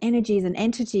that with energies and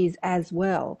entities as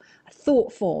well,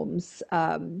 thought forms,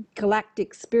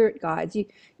 galactic spirit guides.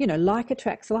 Like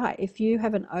attracts like. If you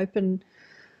have an open,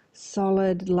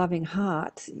 solid, loving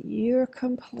heart, you're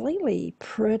completely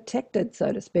protected,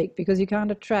 so to speak, because you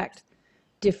can't attract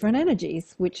different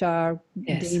energies, which are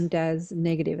deemed as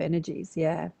negative energies.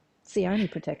 Yeah. It's the only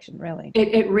protection, really.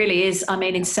 It really is. I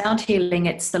mean, in sound healing,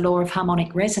 it's the law of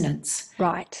harmonic resonance.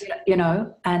 Right.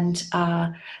 And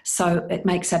so it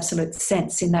makes absolute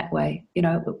sense in that way.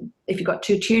 If you've got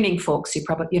two tuning forks, you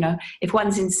probably, if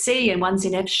one's in C and one's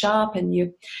in F sharp and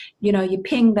you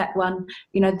ping that one,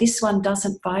 this one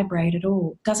doesn't vibrate at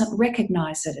all, doesn't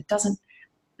recognize it.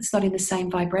 It's not in the same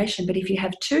vibration. But if you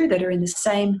have two that are in the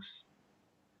same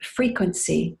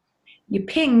frequency, you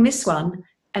ping this one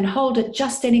and hold it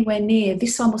just anywhere near,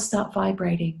 this one will start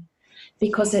vibrating,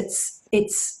 because it's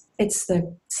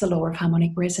the law of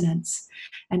harmonic resonance.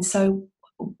 And so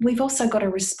we've also got a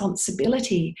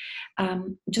responsibility,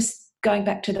 just going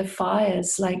back to the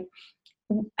fires, like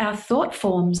our thought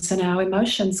forms and our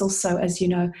emotions also, as you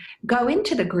know, go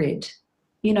into the grid,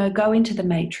 go into the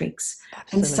matrix.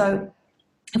 Absolutely. And so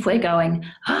if we're going,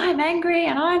 I'm angry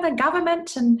and I'm the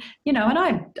government, and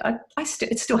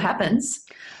it still happens.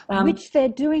 Which they're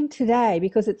doing today,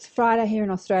 because it's Friday here in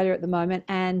Australia at the moment,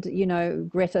 and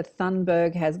Greta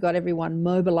Thunberg has got everyone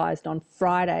mobilised on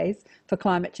Fridays for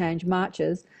climate change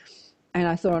marches. And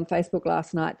I saw on Facebook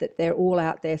last night that they're all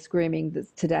out there screaming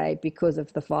today because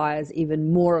of the fires,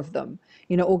 even more of them,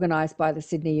 organised by the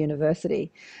Sydney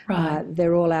University. Right.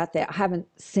 They're all out there. I haven't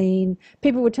seen,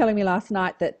 people were telling me last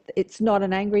night that it's not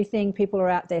an angry thing. People are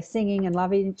out there singing and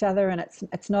loving each other, and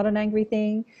it's not an angry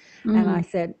thing. And I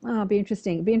said, it'd be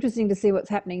interesting. It'd be interesting to see what's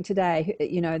happening today,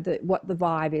 what the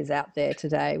vibe is out there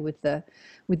today with the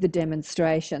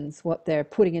demonstrations, what they're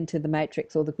putting into the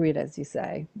matrix or the grid, as you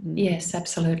say. Yes,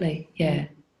 absolutely. Yeah.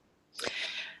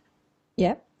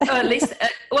 Yeah. Or at least,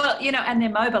 and they're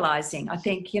mobilising. I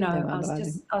think, I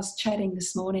was chatting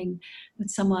this morning with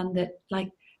someone that,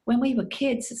 like, when we were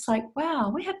kids, it's like,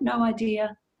 wow, we had no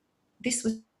idea this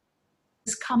was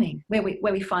coming, where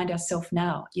we find ourselves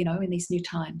now, in these new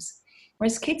times.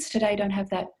 Whereas kids today don't have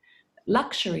that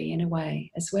luxury in a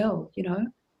way as well,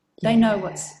 They know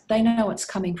what's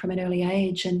coming from an early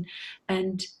age,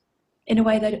 and in a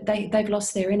way they've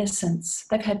lost their innocence.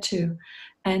 They've had to,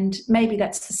 and maybe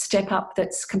that's the step up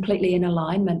that's completely in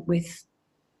alignment with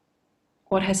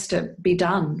what has to be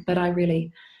done. But I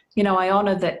really, I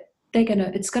honour that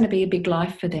it's going to be a big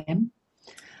life for them.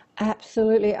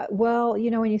 Absolutely. Well,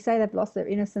 when you say they've lost their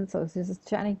innocence, I was just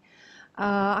chatting.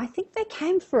 I think they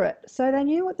came for it, so they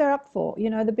knew what they're up for.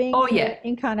 The beings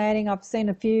incarnating. I've seen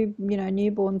a few,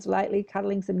 newborns lately,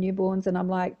 cuddling some newborns, and I'm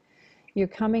like, "You're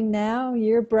coming now.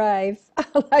 You're brave."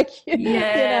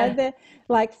 They're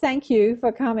like, "Thank you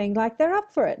for coming." Like, they're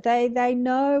up for it. They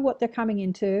know what they're coming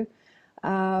into.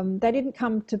 They didn't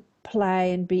come to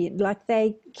play and be like,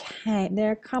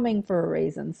 they're coming for a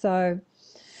reason. So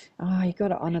Oh, you got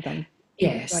to honour them.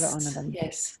 Yes. Got to honour them.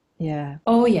 Yes. Yeah.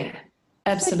 Oh, yeah,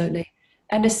 absolutely.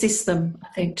 And assist them, I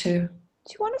think, too.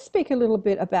 Do you want to speak a little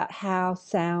bit about how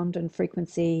sound and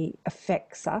frequency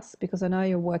affects us? Because I know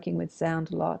you're working with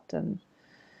sound a lot, and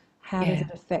how does Yeah.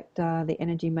 it affect the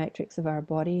energy matrix of our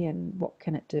body, and what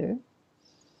can it do?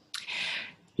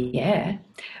 Yeah.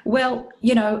 Well,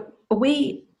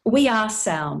 we are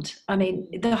sound. I mean,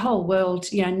 the whole world,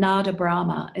 Nada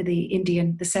Brahma,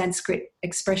 the Sanskrit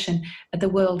expression, the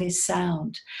world is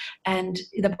sound. And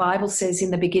the Bible says in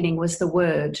the beginning was the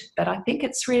word, but I think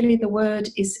it's really the word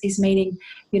is meaning,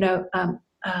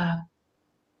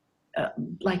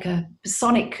 like a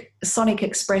sonic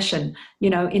expression,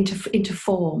 into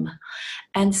form.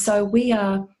 And so we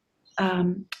are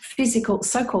physical,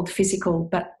 so-called physical,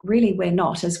 but really we're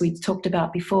not, as we talked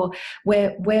about before.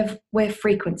 We're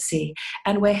frequency,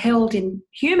 and we're held in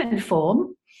human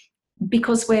form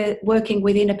because we're working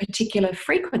within a particular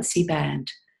frequency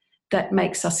band that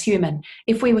makes us human.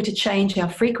 If we were to change our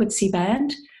frequency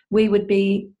band, we would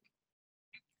be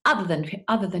other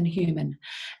than human.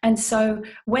 And so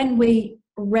when we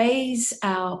raise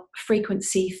our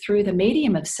frequency through the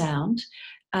medium of sound,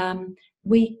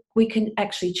 we can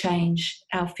actually change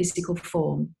our physical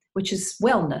form, which is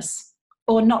wellness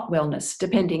or not wellness,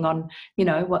 depending on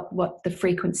what the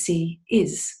frequency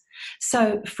is.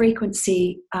 So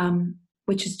frequency,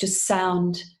 which is just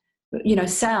sound,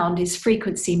 sound is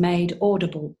frequency made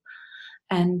audible,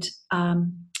 and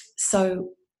so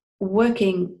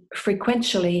working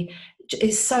frequentially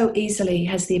is so easily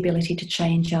has the ability to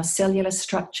change our cellular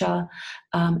structure,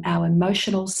 our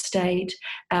emotional state,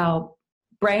 our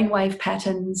brainwave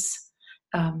patterns,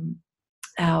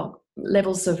 our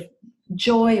levels of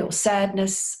joy or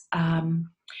sadness,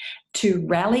 to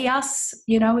rally us,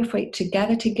 if we to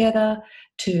gather together,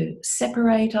 to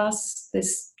separate us.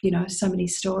 There's, so many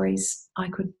stories I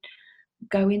could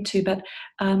go into, but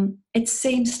it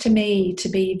seems to me to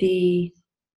be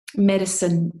the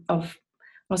medicine of,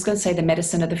 I was going to say the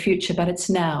medicine of the future, but it's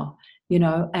now,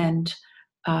 and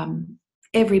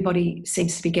everybody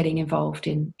seems to be getting involved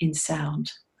in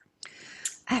sound.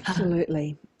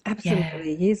 Absolutely.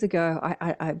 Absolutely. Yeah. Years ago,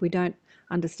 we don't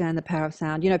understand the power of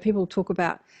sound. People talk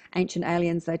about ancient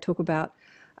aliens. They talk about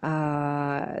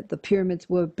the pyramids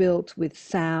were built with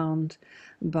sound,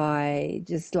 by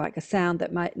just like a sound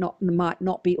that might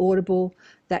not be audible,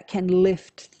 that can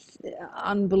lift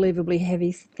unbelievably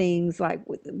heavy things. Like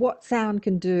what sound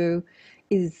can do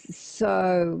is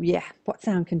what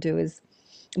sound can do is,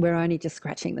 we're only just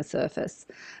scratching the surface.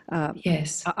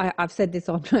 Yes. I've said this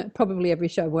on probably every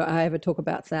show where I ever talk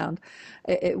about sound.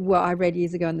 I read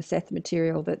years ago in the Seth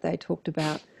material that they talked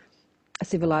about a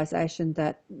civilization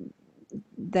that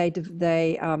they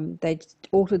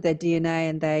altered their DNA,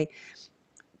 and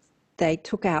they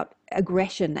took out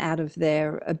aggression out of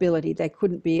their ability. They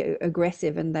couldn't be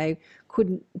aggressive, and they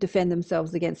couldn't defend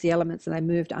themselves against the elements, and they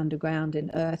moved underground in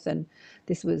earth. And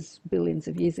this was billions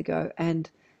of years ago.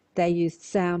 And they used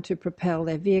sound to propel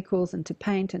their vehicles and to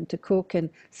paint and to cook, and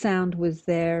sound was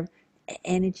their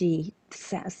energy.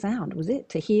 Sound was it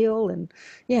to heal, and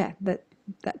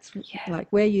that's like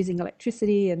we're using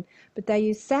electricity, but they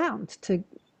use sound to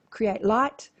create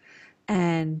light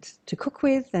and to cook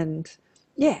with, and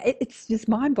it's just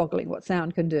mind-boggling what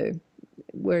sound can do.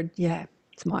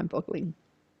 It's mind-boggling.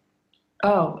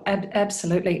 Oh,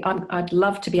 absolutely. I'd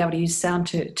love to be able to use sound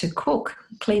to cook,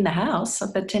 clean the house.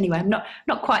 But anyway, I'm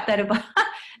not quite that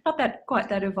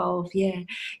evolved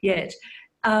yet.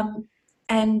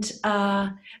 And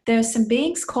there are some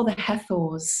beings called the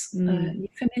Hathors. You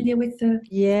familiar with the?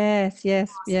 Yes,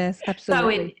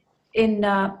 absolutely. So in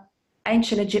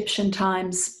ancient Egyptian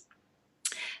times,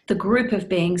 the group of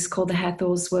beings called the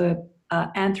Hathors were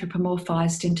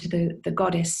anthropomorphized into the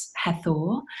goddess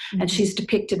Hathor, and she's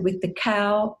depicted with the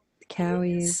cow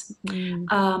ears.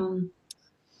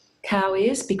 Cow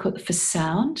ears because for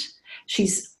sound.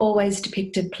 She's always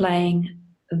depicted playing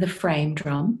the frame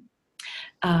drum,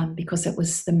 because it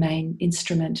was the main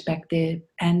instrument back there.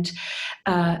 And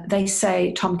they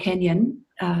say, Tom Kenyon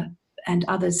and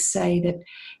others say that,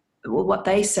 what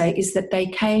they say is that they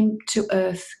came to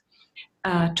Earth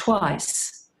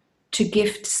twice to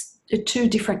gift two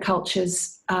different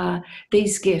cultures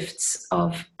these gifts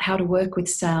of how to work with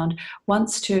sound.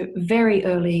 Once to very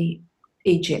early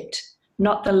Egypt,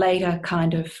 not the later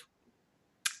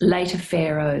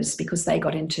pharaohs, because they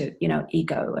got into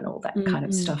ego and all that kind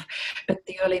of stuff, but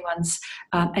the early ones,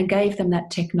 and gave them that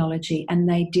technology, and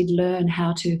they did learn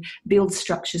how to build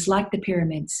structures like the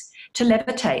pyramids to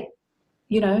levitate.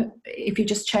 If you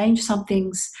just change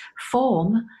something's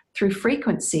form through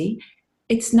frequency,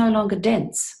 it's no longer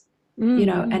dense. And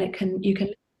you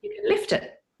can lift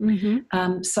it.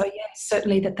 Mm-hmm. So yeah,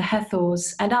 certainly that the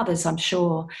Hathors and others, I'm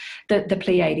sure, the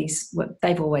Pleiades,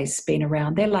 they've always been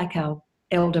around. They're like our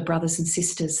elder brothers and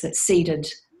sisters that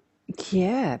seeded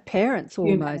Yeah, parents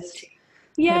almost. humanity.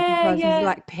 Yeah, Brothers yeah.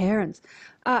 like parents.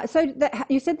 So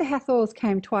you said the Hathors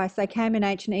came twice. They came in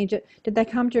ancient Egypt. Did they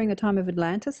come during the time of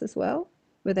Atlantis as well?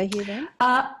 Were they here then?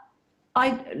 I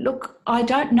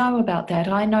don't know about that.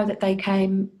 I know that they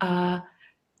came.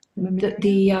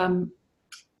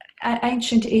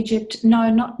 Ancient Egypt. No,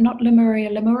 not Lemuria.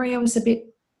 Lemuria was a bit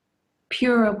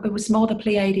purer. It was more the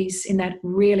Pleiades in that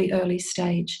really early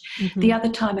stage. Mm-hmm. The other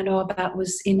time I know about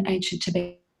was in ancient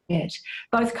Tibet.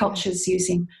 Both cultures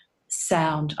using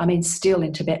sound. I mean, still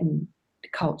in Tibetan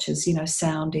cultures,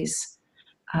 sound is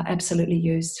absolutely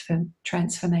used for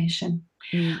transformation.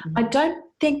 Mm-hmm. I don't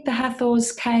think the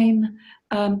Hathors came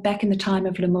back in the time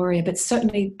of Lemuria, but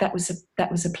certainly that was a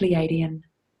Pleiadian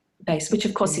base, which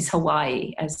of course is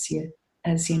Hawaii, as you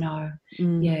know.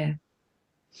 Yeah.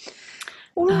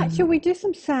 All right, shall we do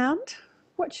some sound?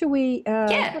 What should we?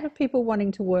 What are people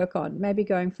wanting to work on? Maybe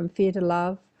going from fear to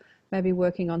love. Maybe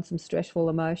working on some stressful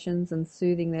emotions and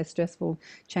soothing their stressful,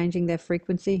 changing their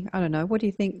frequency. I don't know. What do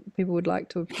you think people would like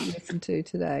to listen to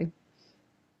today?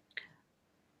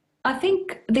 I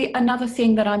think another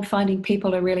thing that I'm finding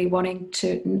people are really wanting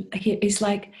to hear is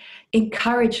like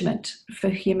encouragement for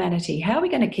humanity. How are we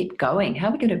going to keep going? How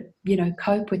are we going to,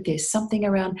 cope with this? Something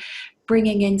around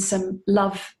bringing in some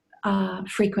love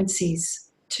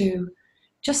frequencies to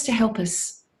help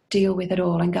us deal with it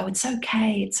all and go, it's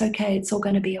okay, it's all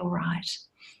going to be all right.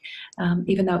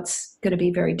 Even though it's going to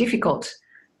be very difficult,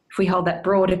 if we hold that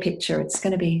broader picture, it's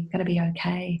going to be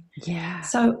okay. Yeah.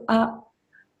 So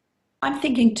I'm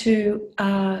thinking to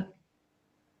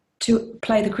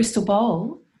play the crystal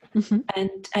bowl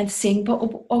and sing,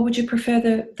 or would you prefer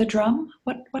the drum?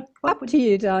 What Up to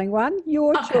you, darling one.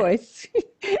 Your choice.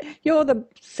 You're the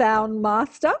sound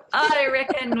master. I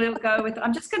reckon we'll go with.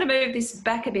 I'm just going to move this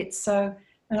back a bit,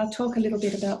 and I'll talk a little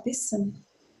bit about this. And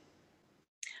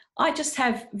I just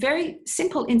have very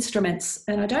simple instruments,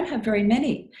 and I don't have very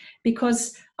many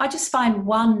because I just find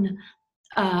one.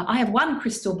 I have one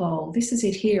crystal bowl. This is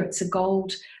it here. It's a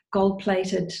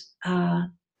gold-plated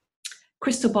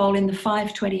crystal bowl in the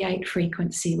 528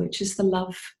 frequency, which is the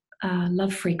love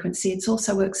frequency. It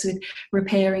also works with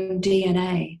repairing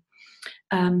DNA.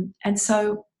 And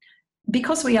so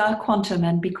because we are quantum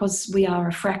and because we are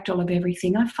a fractal of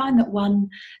everything, I find that one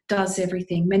does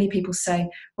everything. Many people say,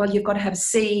 well, you've got to have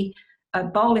a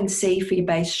bowl in C for your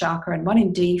base chakra and one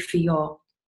in D for your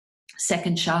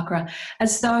second chakra,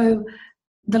 as though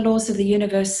the laws of the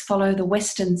universe follow the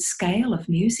Western scale of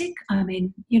music. I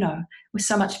mean, we're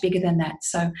so much bigger than that.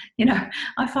 So,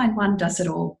 I find one does it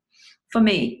all for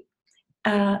me.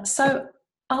 So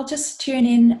I'll just tune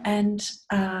in and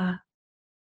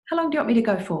how long do you want me to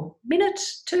go for? Minute,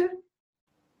 two?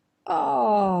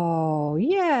 Oh,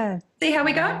 yeah. See how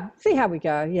we go? See how we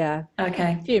go, yeah.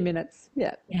 Okay. A few minutes,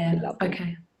 yeah. Yeah,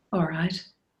 okay. All right.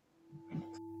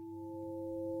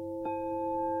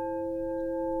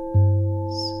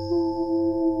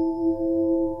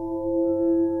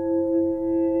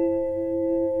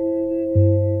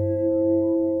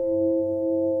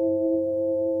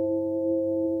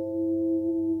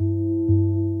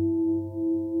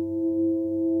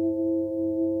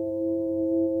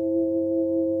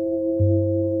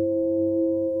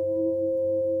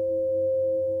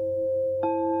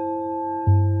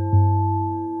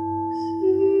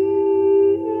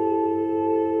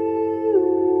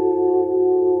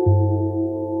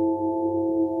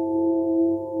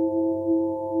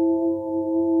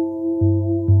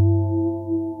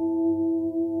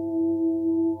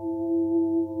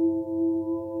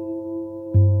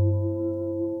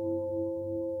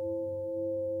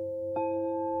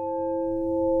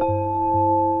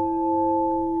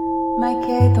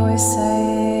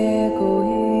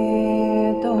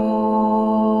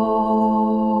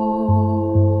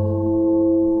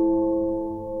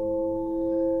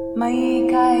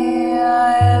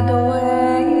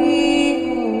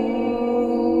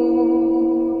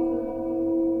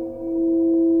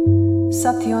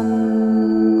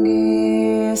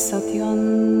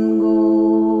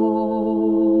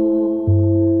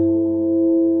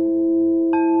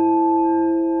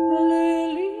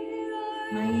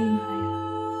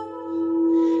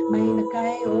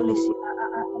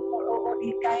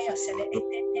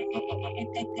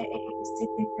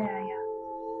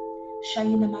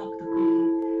 Shaina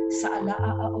Magdakoi, Sala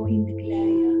o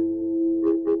Indiglaya,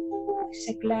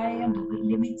 Seglaya, no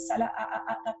limit Sala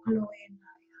Ataploenaya,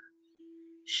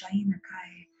 Shaina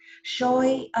Kai,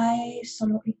 Shoi I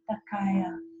solo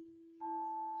itakaya,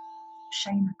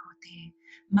 Shaina Kot. te.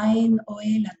 Main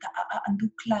oela ta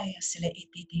anduklaya sila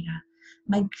ititira.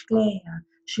 Main klea,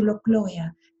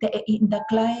 shulokloya, te inda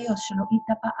klaya, shulo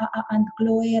ita pa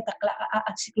andkloya, ta kla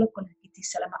at siklokola iti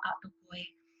salama atokoy.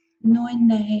 Noin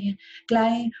na he,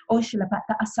 klay, o shula pa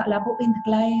ta asa labo in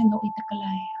klaya, no ita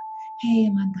klaya. He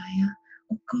mandaya,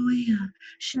 okoya,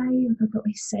 shayo toto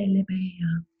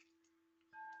iselebeya.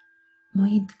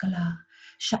 Moid kala,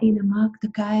 shaina mag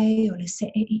takay, ole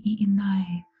se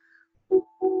inay.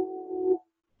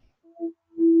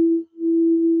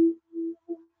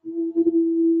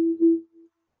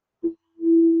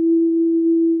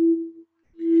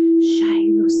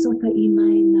 Shaino sota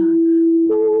imaina.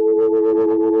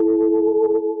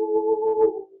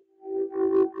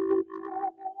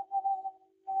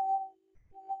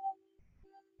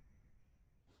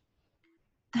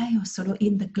 Tayo solo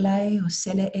in the clay o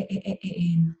sele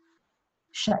in.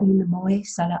 Shaina moe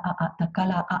sala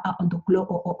takala onduklo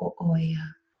o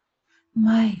oya.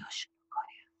 Mayo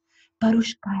shokoya.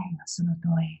 Parushkaya solo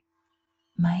doy.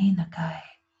 Maina kaya.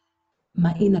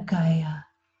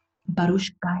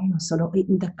 Barushkaya solo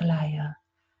in the klaya.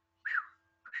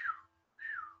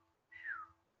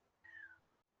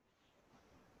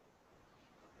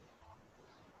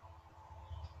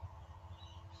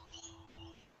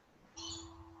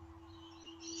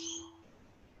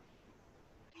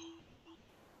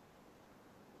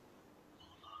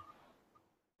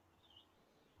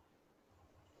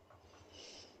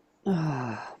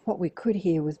 What we could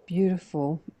hear was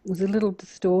beautiful. It was a little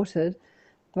distorted,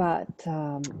 but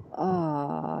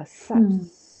such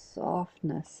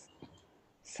softness,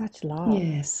 such love,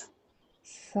 Yes.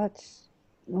 such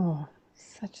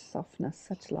softness,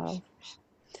 such love.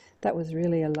 That was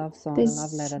really a love song, a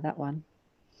love letter, that one.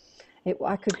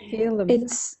 I could feel them saying,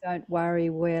 don't worry,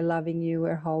 we're loving you,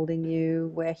 we're holding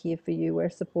you, we're here for you, we're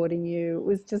supporting you. It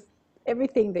was just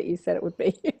everything that you said it would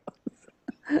be.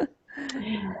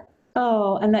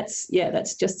 Oh, and that's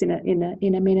just in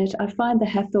a minute. I find the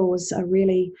Hathors are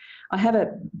really. I have a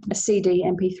CD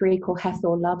MP3 called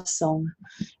Hathor Love Song,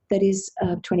 that is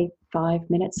 25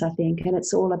 minutes, I think, and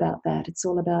it's all about that. It's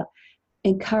all about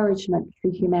encouragement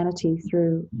for humanity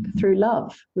through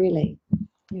love, really.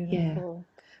 Beautiful.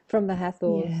 Yeah. From the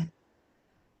Hathors. Yeah.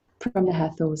 From the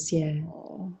Hathors, yeah.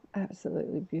 Oh,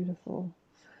 absolutely beautiful.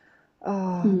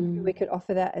 Oh, we could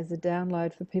offer that as a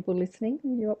download for people listening. Are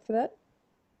you up for that?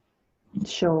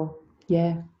 Sure.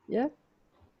 Yeah. Yeah.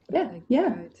 Yeah. Yeah.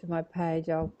 Go to my page.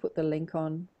 I'll put the link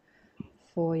on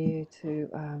for you to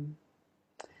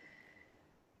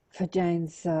for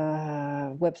Jane's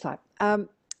website.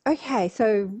 Okay.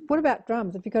 So, what about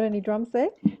drums? Have you got any drums there?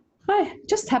 I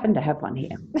just happen to have one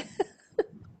here.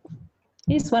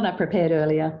 Here's one I prepared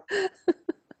earlier.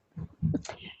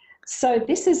 So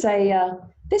this is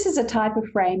a type of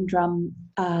frame drum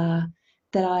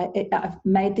that I've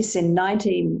made this in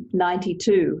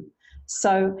 1992.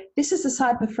 So this is the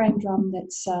type of frame drum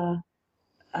that's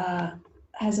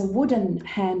has a wooden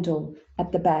handle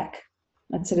at the back.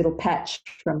 That's a little patch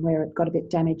from where it got a bit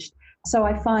damaged. So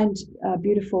I find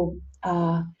beautiful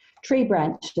tree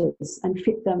branches and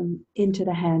fit them into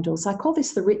the handles. I call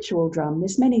this the ritual drum.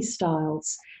 There's many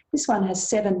styles. This one has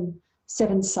seven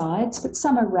sides, but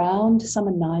some are round, some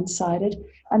are 9-sided.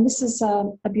 And this is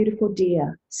a beautiful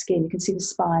deer skin. You can see the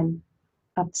spine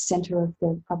up the center of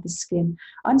the skin.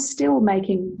 I'm still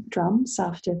making drums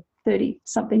after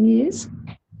 30-something years.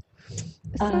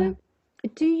 So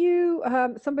do you,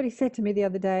 somebody said to me the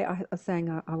other day, I was saying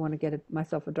I want to get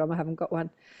myself a drum. I haven't got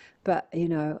one. But, you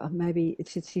know, maybe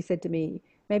she said to me,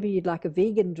 maybe you'd like a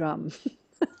vegan drum.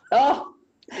 Oh!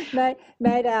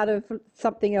 Made out of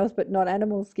something else but not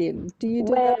animal skin. Do you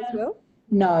do that as well?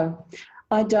 No,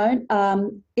 I don't.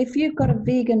 If you've got a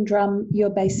vegan drum, you're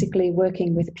basically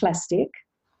working with plastic.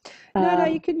 No,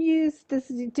 you can use this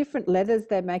different leathers.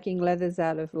 They're making leathers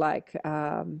out of like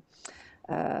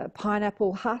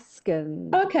pineapple husk and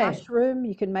mushroom.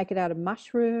 You can make it out of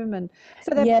mushroom, and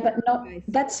so but not.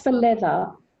 That's for leather.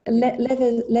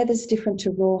 Leather's different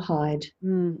to rawhide.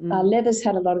 Leather's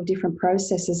had a lot of different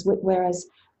processes, whereas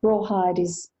rawhide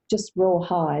is just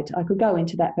rawhide. I could go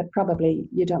into that, but probably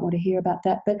you don't want to hear about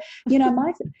that. But you know,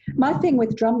 my thing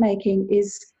with drum making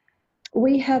is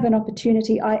we have an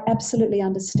opportunity. I absolutely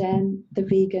understand the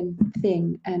vegan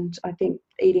thing, and I think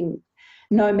eating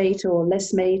no meat or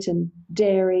less meat and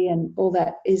dairy and all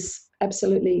that is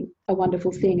absolutely a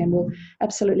wonderful thing and will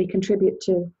absolutely contribute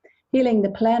to healing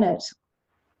the planet.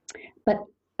 But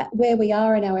where we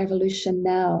are in our evolution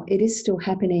now, it is still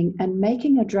happening, and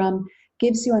making a drum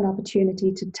gives you an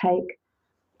opportunity to take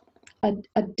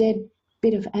a dead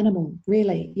bit of animal,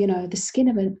 really, the skin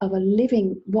of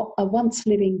a once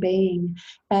living being,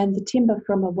 and the timber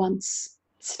from a once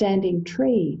standing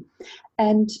tree,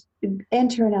 and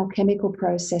enter an alchemical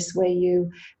process where you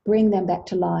bring them back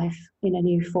to life in a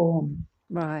new form.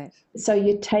 Right. So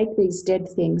you take these dead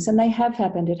things, and they have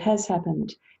happened, it has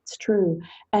happened, it's true,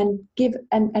 and give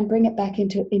and bring it back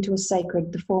into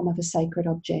the form of a sacred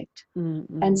object.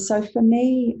 Mm-hmm. And so for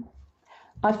me,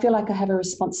 I feel like I have a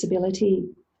responsibility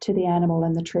to the animal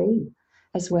and the tree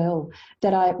as well,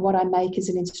 that what I make is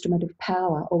an instrument of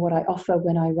power, or what I offer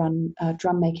when I run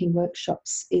drum making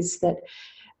workshops is that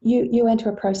you enter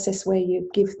a process where you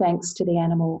give thanks to the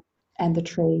animal and the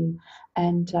tree,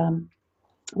 and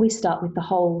we start with the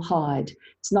whole hide.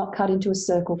 It's not cut into a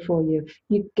circle for you.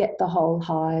 You get the whole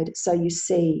hide, so you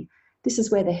see this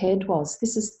is where the head was.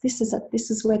 This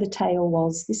is where the tail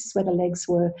was. This is where the legs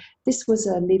were. This was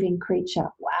a living creature.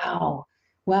 Wow,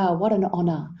 what an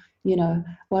honor.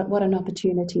 What an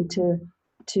opportunity to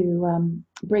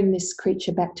bring this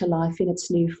creature back to life in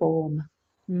its new form.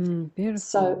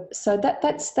 Beautiful. So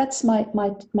that's my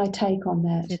take on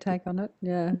that. Your take on it,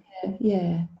 yeah.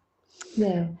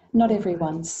 Yeah, not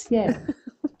everyone's. Yeah.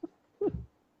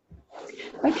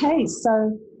 Okay,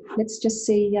 so let's just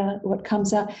see what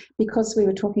comes out, because we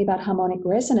were talking about harmonic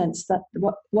resonance. That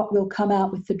what will come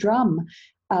out with the drum,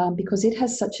 because it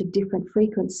has such a different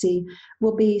frequency,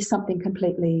 will be something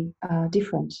completely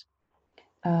different.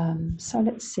 So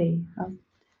let's see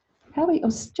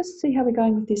just see how we're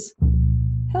going with this.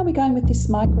 How are we going with this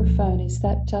microphone? Is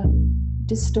that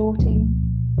distorting?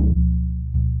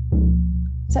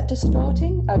 Is that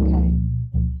distorting? Okay.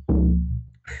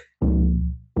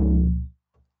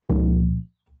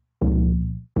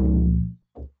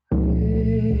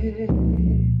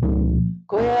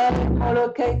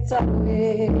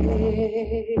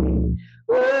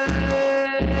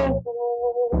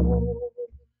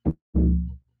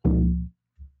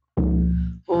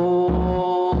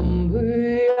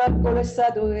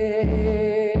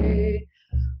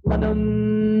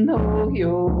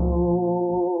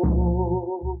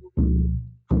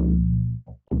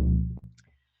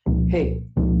 Hey,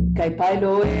 kai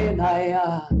pailo e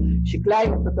naya, shiklai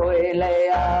to e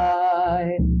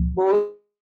lea, bo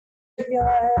ya,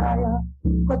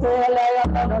 koto lea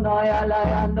no no ya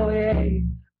la no e,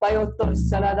 payoto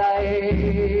salada e.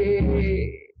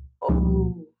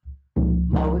 Oh,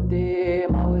 maude.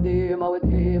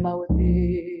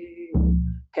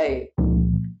 Okay.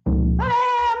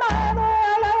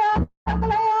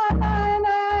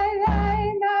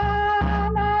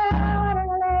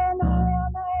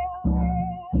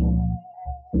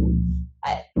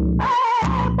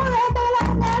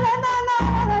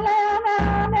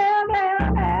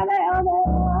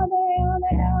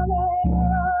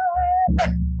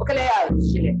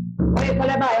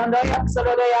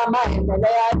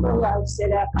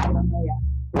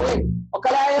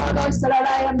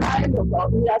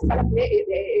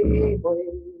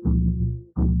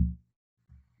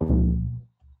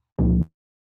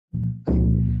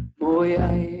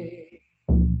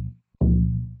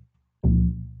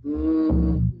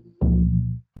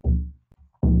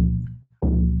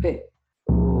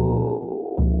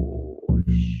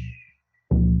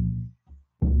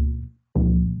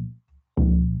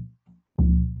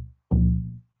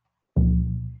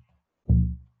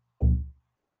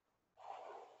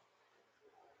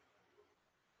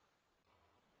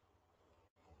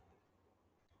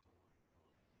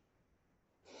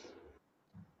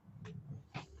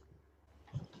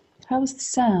 How was the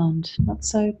sound? Not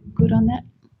so good on that?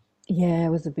 Yeah, it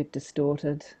was a bit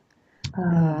distorted.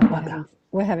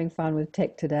 We're having fun with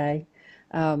tech today.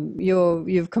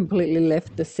 You've completely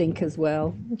left the sync as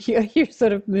well. You're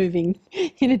sort of moving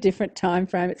in a different time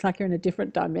frame. It's like you're in a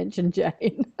different dimension,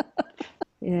 Jane.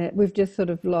 Yeah, we've just sort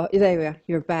of lost. There we are.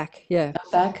 You're back. Yeah,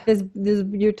 I'm back.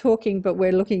 You're talking, but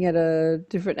we're looking at a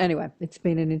different. Anyway, it's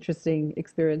been an interesting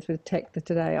experience with tech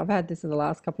today. I've had this in the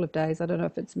last couple of days. I don't know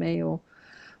if it's me or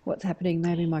what's happening.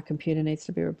 Maybe my computer needs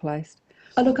to be replaced.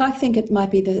 Oh, look, I think it might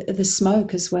be the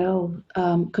smoke as well,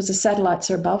 because the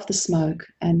satellites are above the smoke,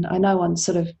 and I know on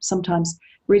sort of sometimes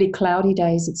really cloudy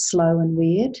days it's slow and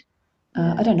weird.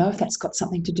 I don't know if that's got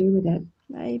something to do with it.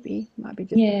 Maybe, might be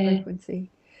just the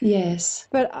frequency. Yes.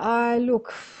 But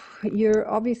you're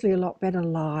obviously a lot better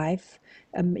live.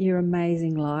 You're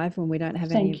amazing live when we don't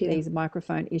have any of these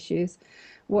microphone issues.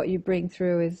 What you bring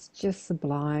through is just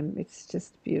sublime. It's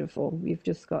just beautiful. You've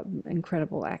just got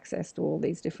incredible access to all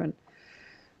these different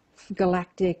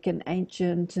galactic and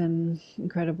ancient and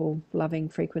incredible loving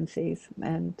frequencies.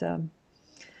 And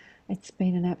it's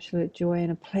been an absolute joy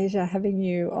and a pleasure having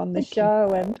you on the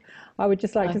show. And I would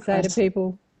just like to say to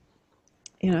people,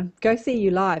 go see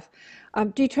you live.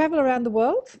 Do you travel around the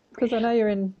world? Because I know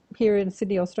you're here in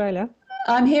Sydney, Australia.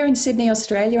 I'm here in Sydney,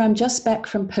 Australia. I'm just back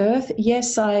from Perth.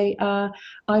 Yes, I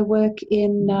work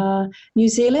in New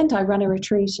Zealand. I run a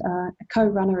retreat,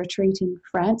 co-run a retreat in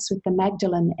France with the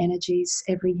Magdalene Energies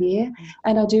every year,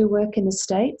 and I do work in the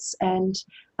States. And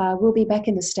we'll be back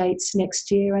in the States next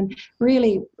year, and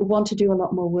really want to do a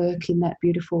lot more work in that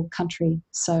beautiful country.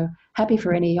 So happy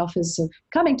for any offers of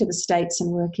coming to the States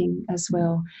and working as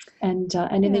well, and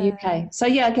in the UK. So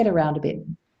yeah, I get around a bit.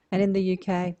 And in the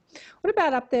UK. What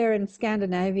about up there in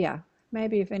Scandinavia?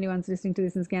 Maybe if anyone's listening to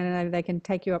this in Scandinavia, they can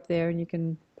take you up there and you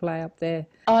can play up there.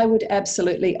 I would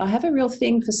absolutely. I have a real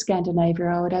thing for Scandinavia.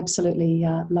 I would absolutely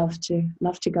love to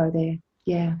go there.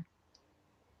 Yeah.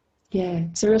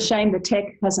 It's a real shame the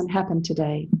tech hasn't happened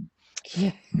today.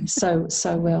 Yeah. So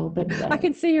well, but I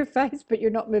can see your face, but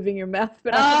you're not moving your mouth.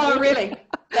 But really?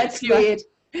 That's weird.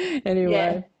 Anyway.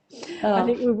 Yeah. I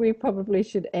think we probably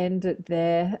should end it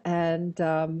there, and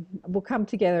we'll come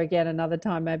together again another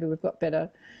time. Maybe we've got better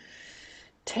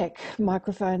tech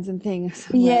microphones and things.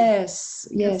 Yes.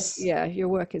 Yeah, your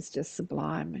work is just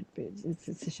sublime.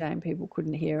 It's a shame people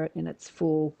couldn't hear it in its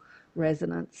full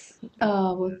resonance.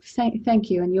 Oh, well, thank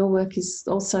you. And your work is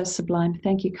also sublime.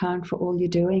 Thank you, Karen, for all you're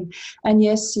doing. And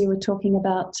yes, you were talking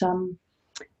about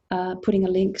putting a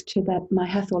link to that My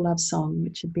Hathor Love song,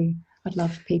 which would be, I'd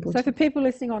love people So for people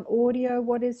listening on audio,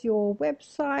 what is your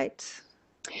website?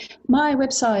 My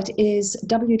website is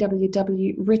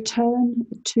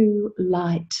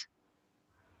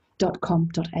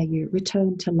www.returntolight.com.au.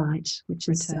 Return to Light, which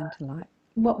is Return to Light.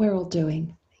 What we're all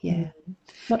doing. Yeah.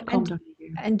 .com.au.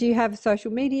 And do you have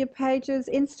social media pages,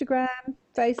 Instagram,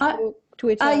 Facebook,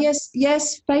 Twitter? Yes.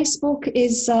 Facebook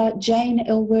is Jane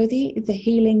Elworthy, The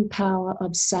Healing Power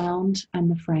of Sound and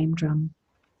the Frame Drum.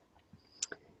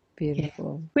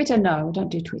 Beautiful. Yeah. Twitter, no, I don't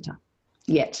do Twitter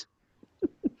yet.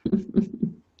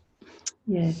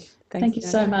 Yeah. Thank you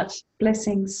so much.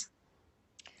 Blessings.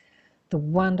 The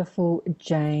wonderful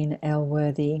Jane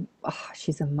Elworthy. Oh,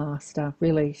 she's a master,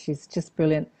 really. She's just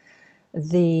brilliant.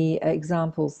 The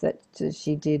examples that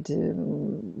she did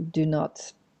do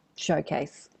not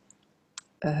showcase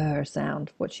her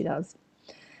sound, what she does.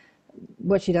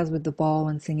 What she does with the bowl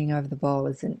and singing over the bowl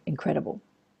is incredible.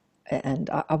 And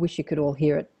I wish you could all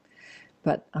hear it.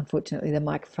 But unfortunately, the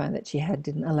microphone that she had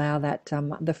didn't allow that.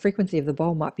 The frequency of the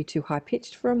bowl might be too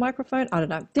high-pitched for a microphone. I don't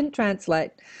know. Didn't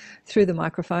translate through the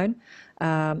microphone.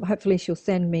 Hopefully, she'll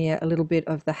send me a little bit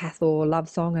of the Hathor love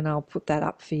song, and I'll put that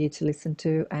up for you to listen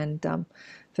to. And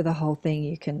for the whole thing,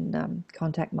 you can go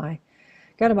to my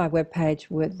webpage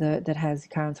that has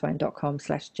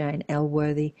karenswain.com/Jane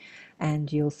Elworthy,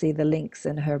 and you'll see the links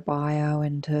in her bio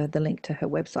and the link to her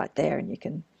website there, and you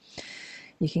can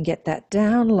get that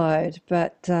download.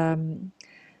 But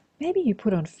maybe you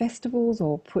put on festivals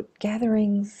or put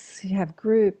gatherings, you have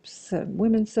groups,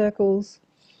 women's circles.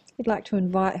 You'd like to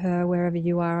invite her wherever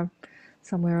you are,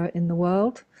 somewhere in the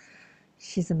world.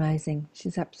 She's amazing.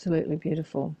 She's absolutely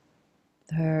beautiful.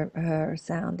 Her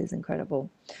sound is incredible.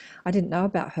 I didn't know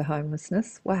about her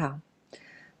homelessness. Wow.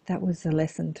 That was a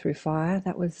lesson through fire.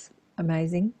 That was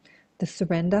amazing. The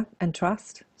surrender and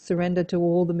trust. Surrender to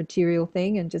all the material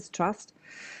thing and just trust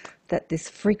that this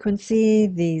frequency,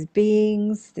 these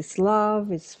beings, this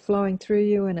love is flowing through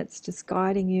you, and it's just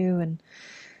guiding you and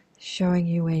showing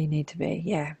you where you need to be.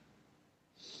 Yeah.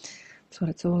 That's what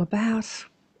it's all about.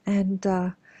 And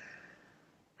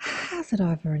how's it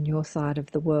over on your side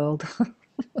of the world?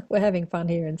 We're having fun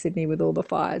here in Sydney with all the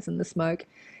fires and the smoke.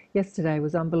 Yesterday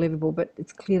was unbelievable, but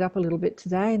it's cleared up a little bit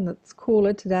today, and it's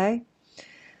cooler today.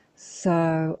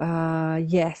 So,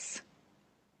 yes,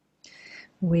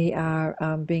 we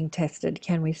are being tested.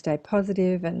 Can we stay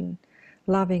positive and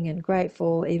loving and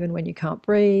grateful even when you can't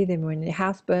breathe and when your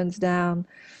house burns down?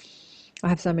 I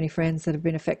have so many friends that have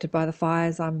been affected by the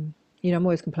fires. I'm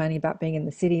always complaining about being in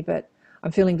the city, but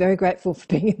I'm feeling very grateful for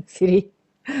being in the city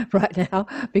right now,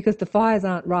 because the fires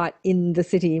aren't right in the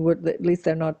city. At least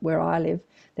they're not where I live.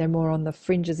 They're more on the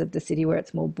fringes of the city where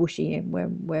it's more bushy and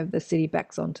where the city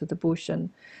backs onto the bush.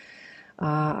 And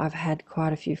I've had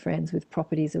quite a few friends with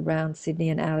properties around Sydney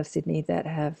and out of Sydney that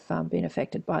have been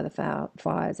affected by the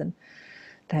fires, and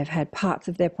they've had parts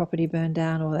of their property burned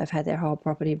down, or they've had their whole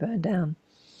property burned down.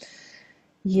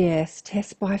 Yes,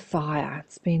 test by fire.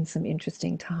 It's been some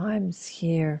interesting times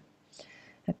here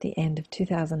at the end of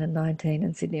 2019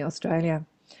 in Sydney, Australia.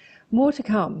 More to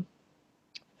come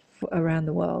around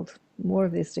the world. More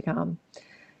of this to come.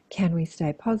 Can we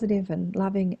stay positive and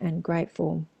loving and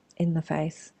grateful in the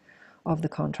face of the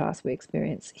contrast we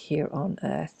experience here on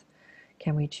Earth?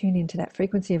 Can we tune into that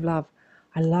frequency of love?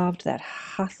 I loved that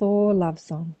Hathor love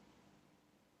song.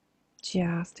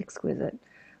 just exquisite.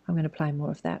 I'm going to play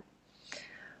more of that.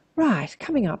 Right,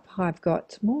 coming up, I've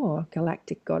got more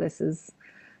Galactic Goddesses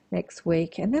next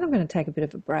week, and then I'm going to take a bit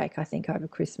of a break, I think, over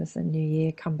Christmas and New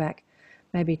Year, come back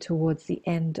maybe towards the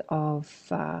end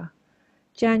of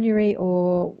January,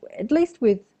 or at least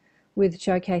with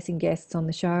showcasing guests on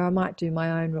the show. I might do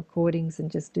my own recordings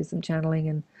and just do some channeling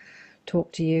and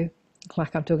talk to you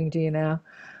like I'm talking to you now.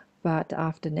 But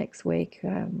after next week,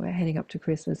 we're heading up to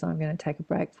Christmas. I'm going to take a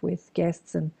break with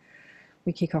guests, and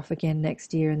we kick off again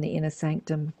next year in the Inner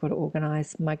Sanctum. I've got to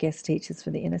organise my guest teachers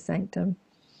for the Inner Sanctum.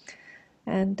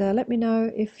 And let me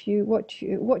know if what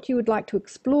you would like to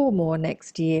explore more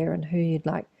next year, and who you'd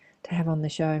like to have on the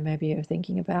show. Maybe you're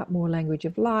thinking about more language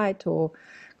of light or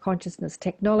consciousness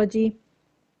technology.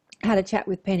 I had a chat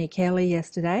with Penny Kelly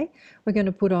yesterday. We're going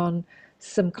to put on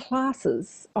some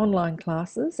classes, online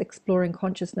classes, exploring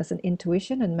consciousness and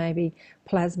intuition, and maybe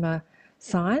plasma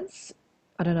science.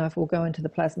 I don't know if we'll go into the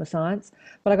plasma science,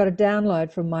 but I got a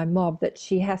download from my mob that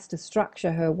she has to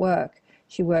structure her work.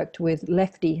 She worked with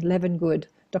Lefty Levengood,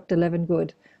 Dr.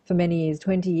 Levengood, for many years,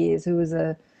 20 years, who was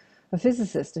a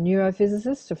physicist, a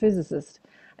neurophysicist, a physicist.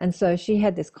 And so she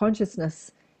had this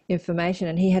consciousness information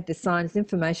and he had this science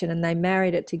information, and they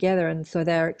married it together. And so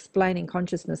they're explaining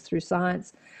consciousness through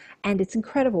science. And it's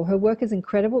incredible. Her work is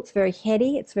incredible. It's very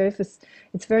heady. It's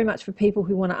very much for people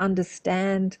who want to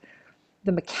understand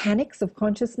the mechanics of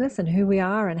consciousness and who we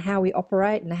are and how we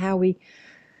operate and how we,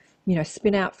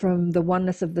 spin out from the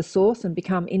oneness of the source and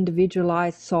become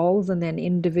individualized souls, and then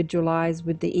individualize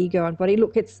with the ego and body.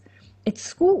 Look, it's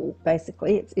school,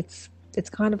 basically. It's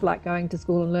kind of like going to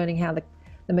school and learning how the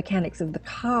mechanics of the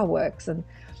car works, and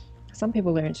some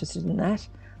people are interested in that.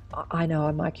 I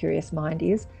know my curious mind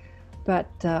is.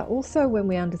 But also when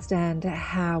we understand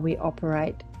how we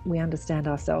operate, we understand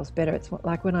ourselves better. It's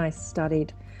like when I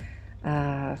studied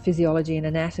physiology and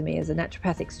anatomy as a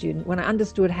naturopathic student. When I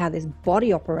understood how this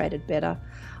body operated better,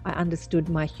 I understood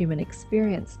my human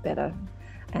experience better,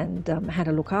 and how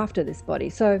to look after this body.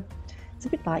 So it's a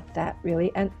bit like that,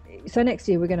 really. And so next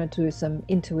year we're going to do some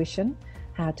intuition,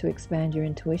 how to expand your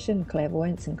intuition,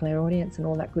 clairvoyance and clairaudience and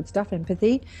all that good stuff,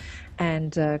 empathy,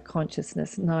 and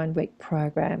consciousness 9-week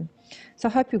program. So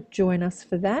I hope you'll join us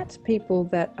for that. People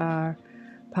that are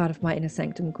part of my Inner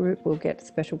Sanctum group will get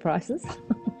special prices.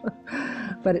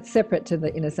 But it's separate to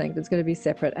the Inner Sanctum. It's going to be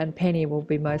separate, and Penny will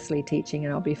be mostly teaching,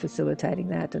 and I'll be facilitating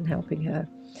that and helping her,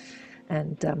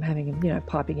 and having,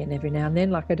 piping in every now and then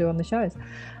like I do on the shows.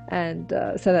 And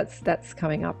so that's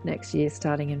coming up next year,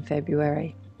 starting in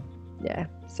February. Yeah,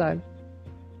 so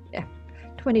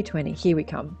 2020, here we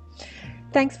come.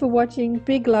 Thanks for watching.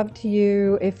 Big love to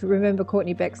you. Remember,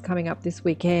 Courtney Beck's coming up this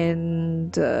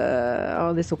weekend.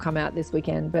 This will come out this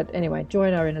weekend. But anyway,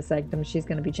 join our Inner Sanctum. She's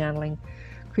going to be channeling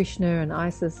Krishna and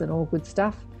Isis and all good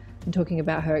stuff, and talking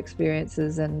about her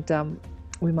experiences. And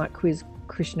we might quiz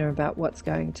Krishna about what's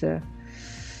going to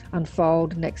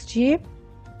unfold next year.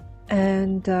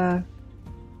 And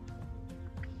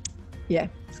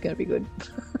it's going to be good.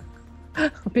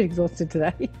 I'm a bit exhausted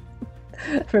today.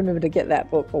 Remember to get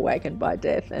that book, Awakened by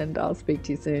Death, and I'll speak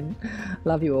to you soon.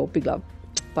 Love you all. Big love.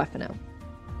 Bye for now.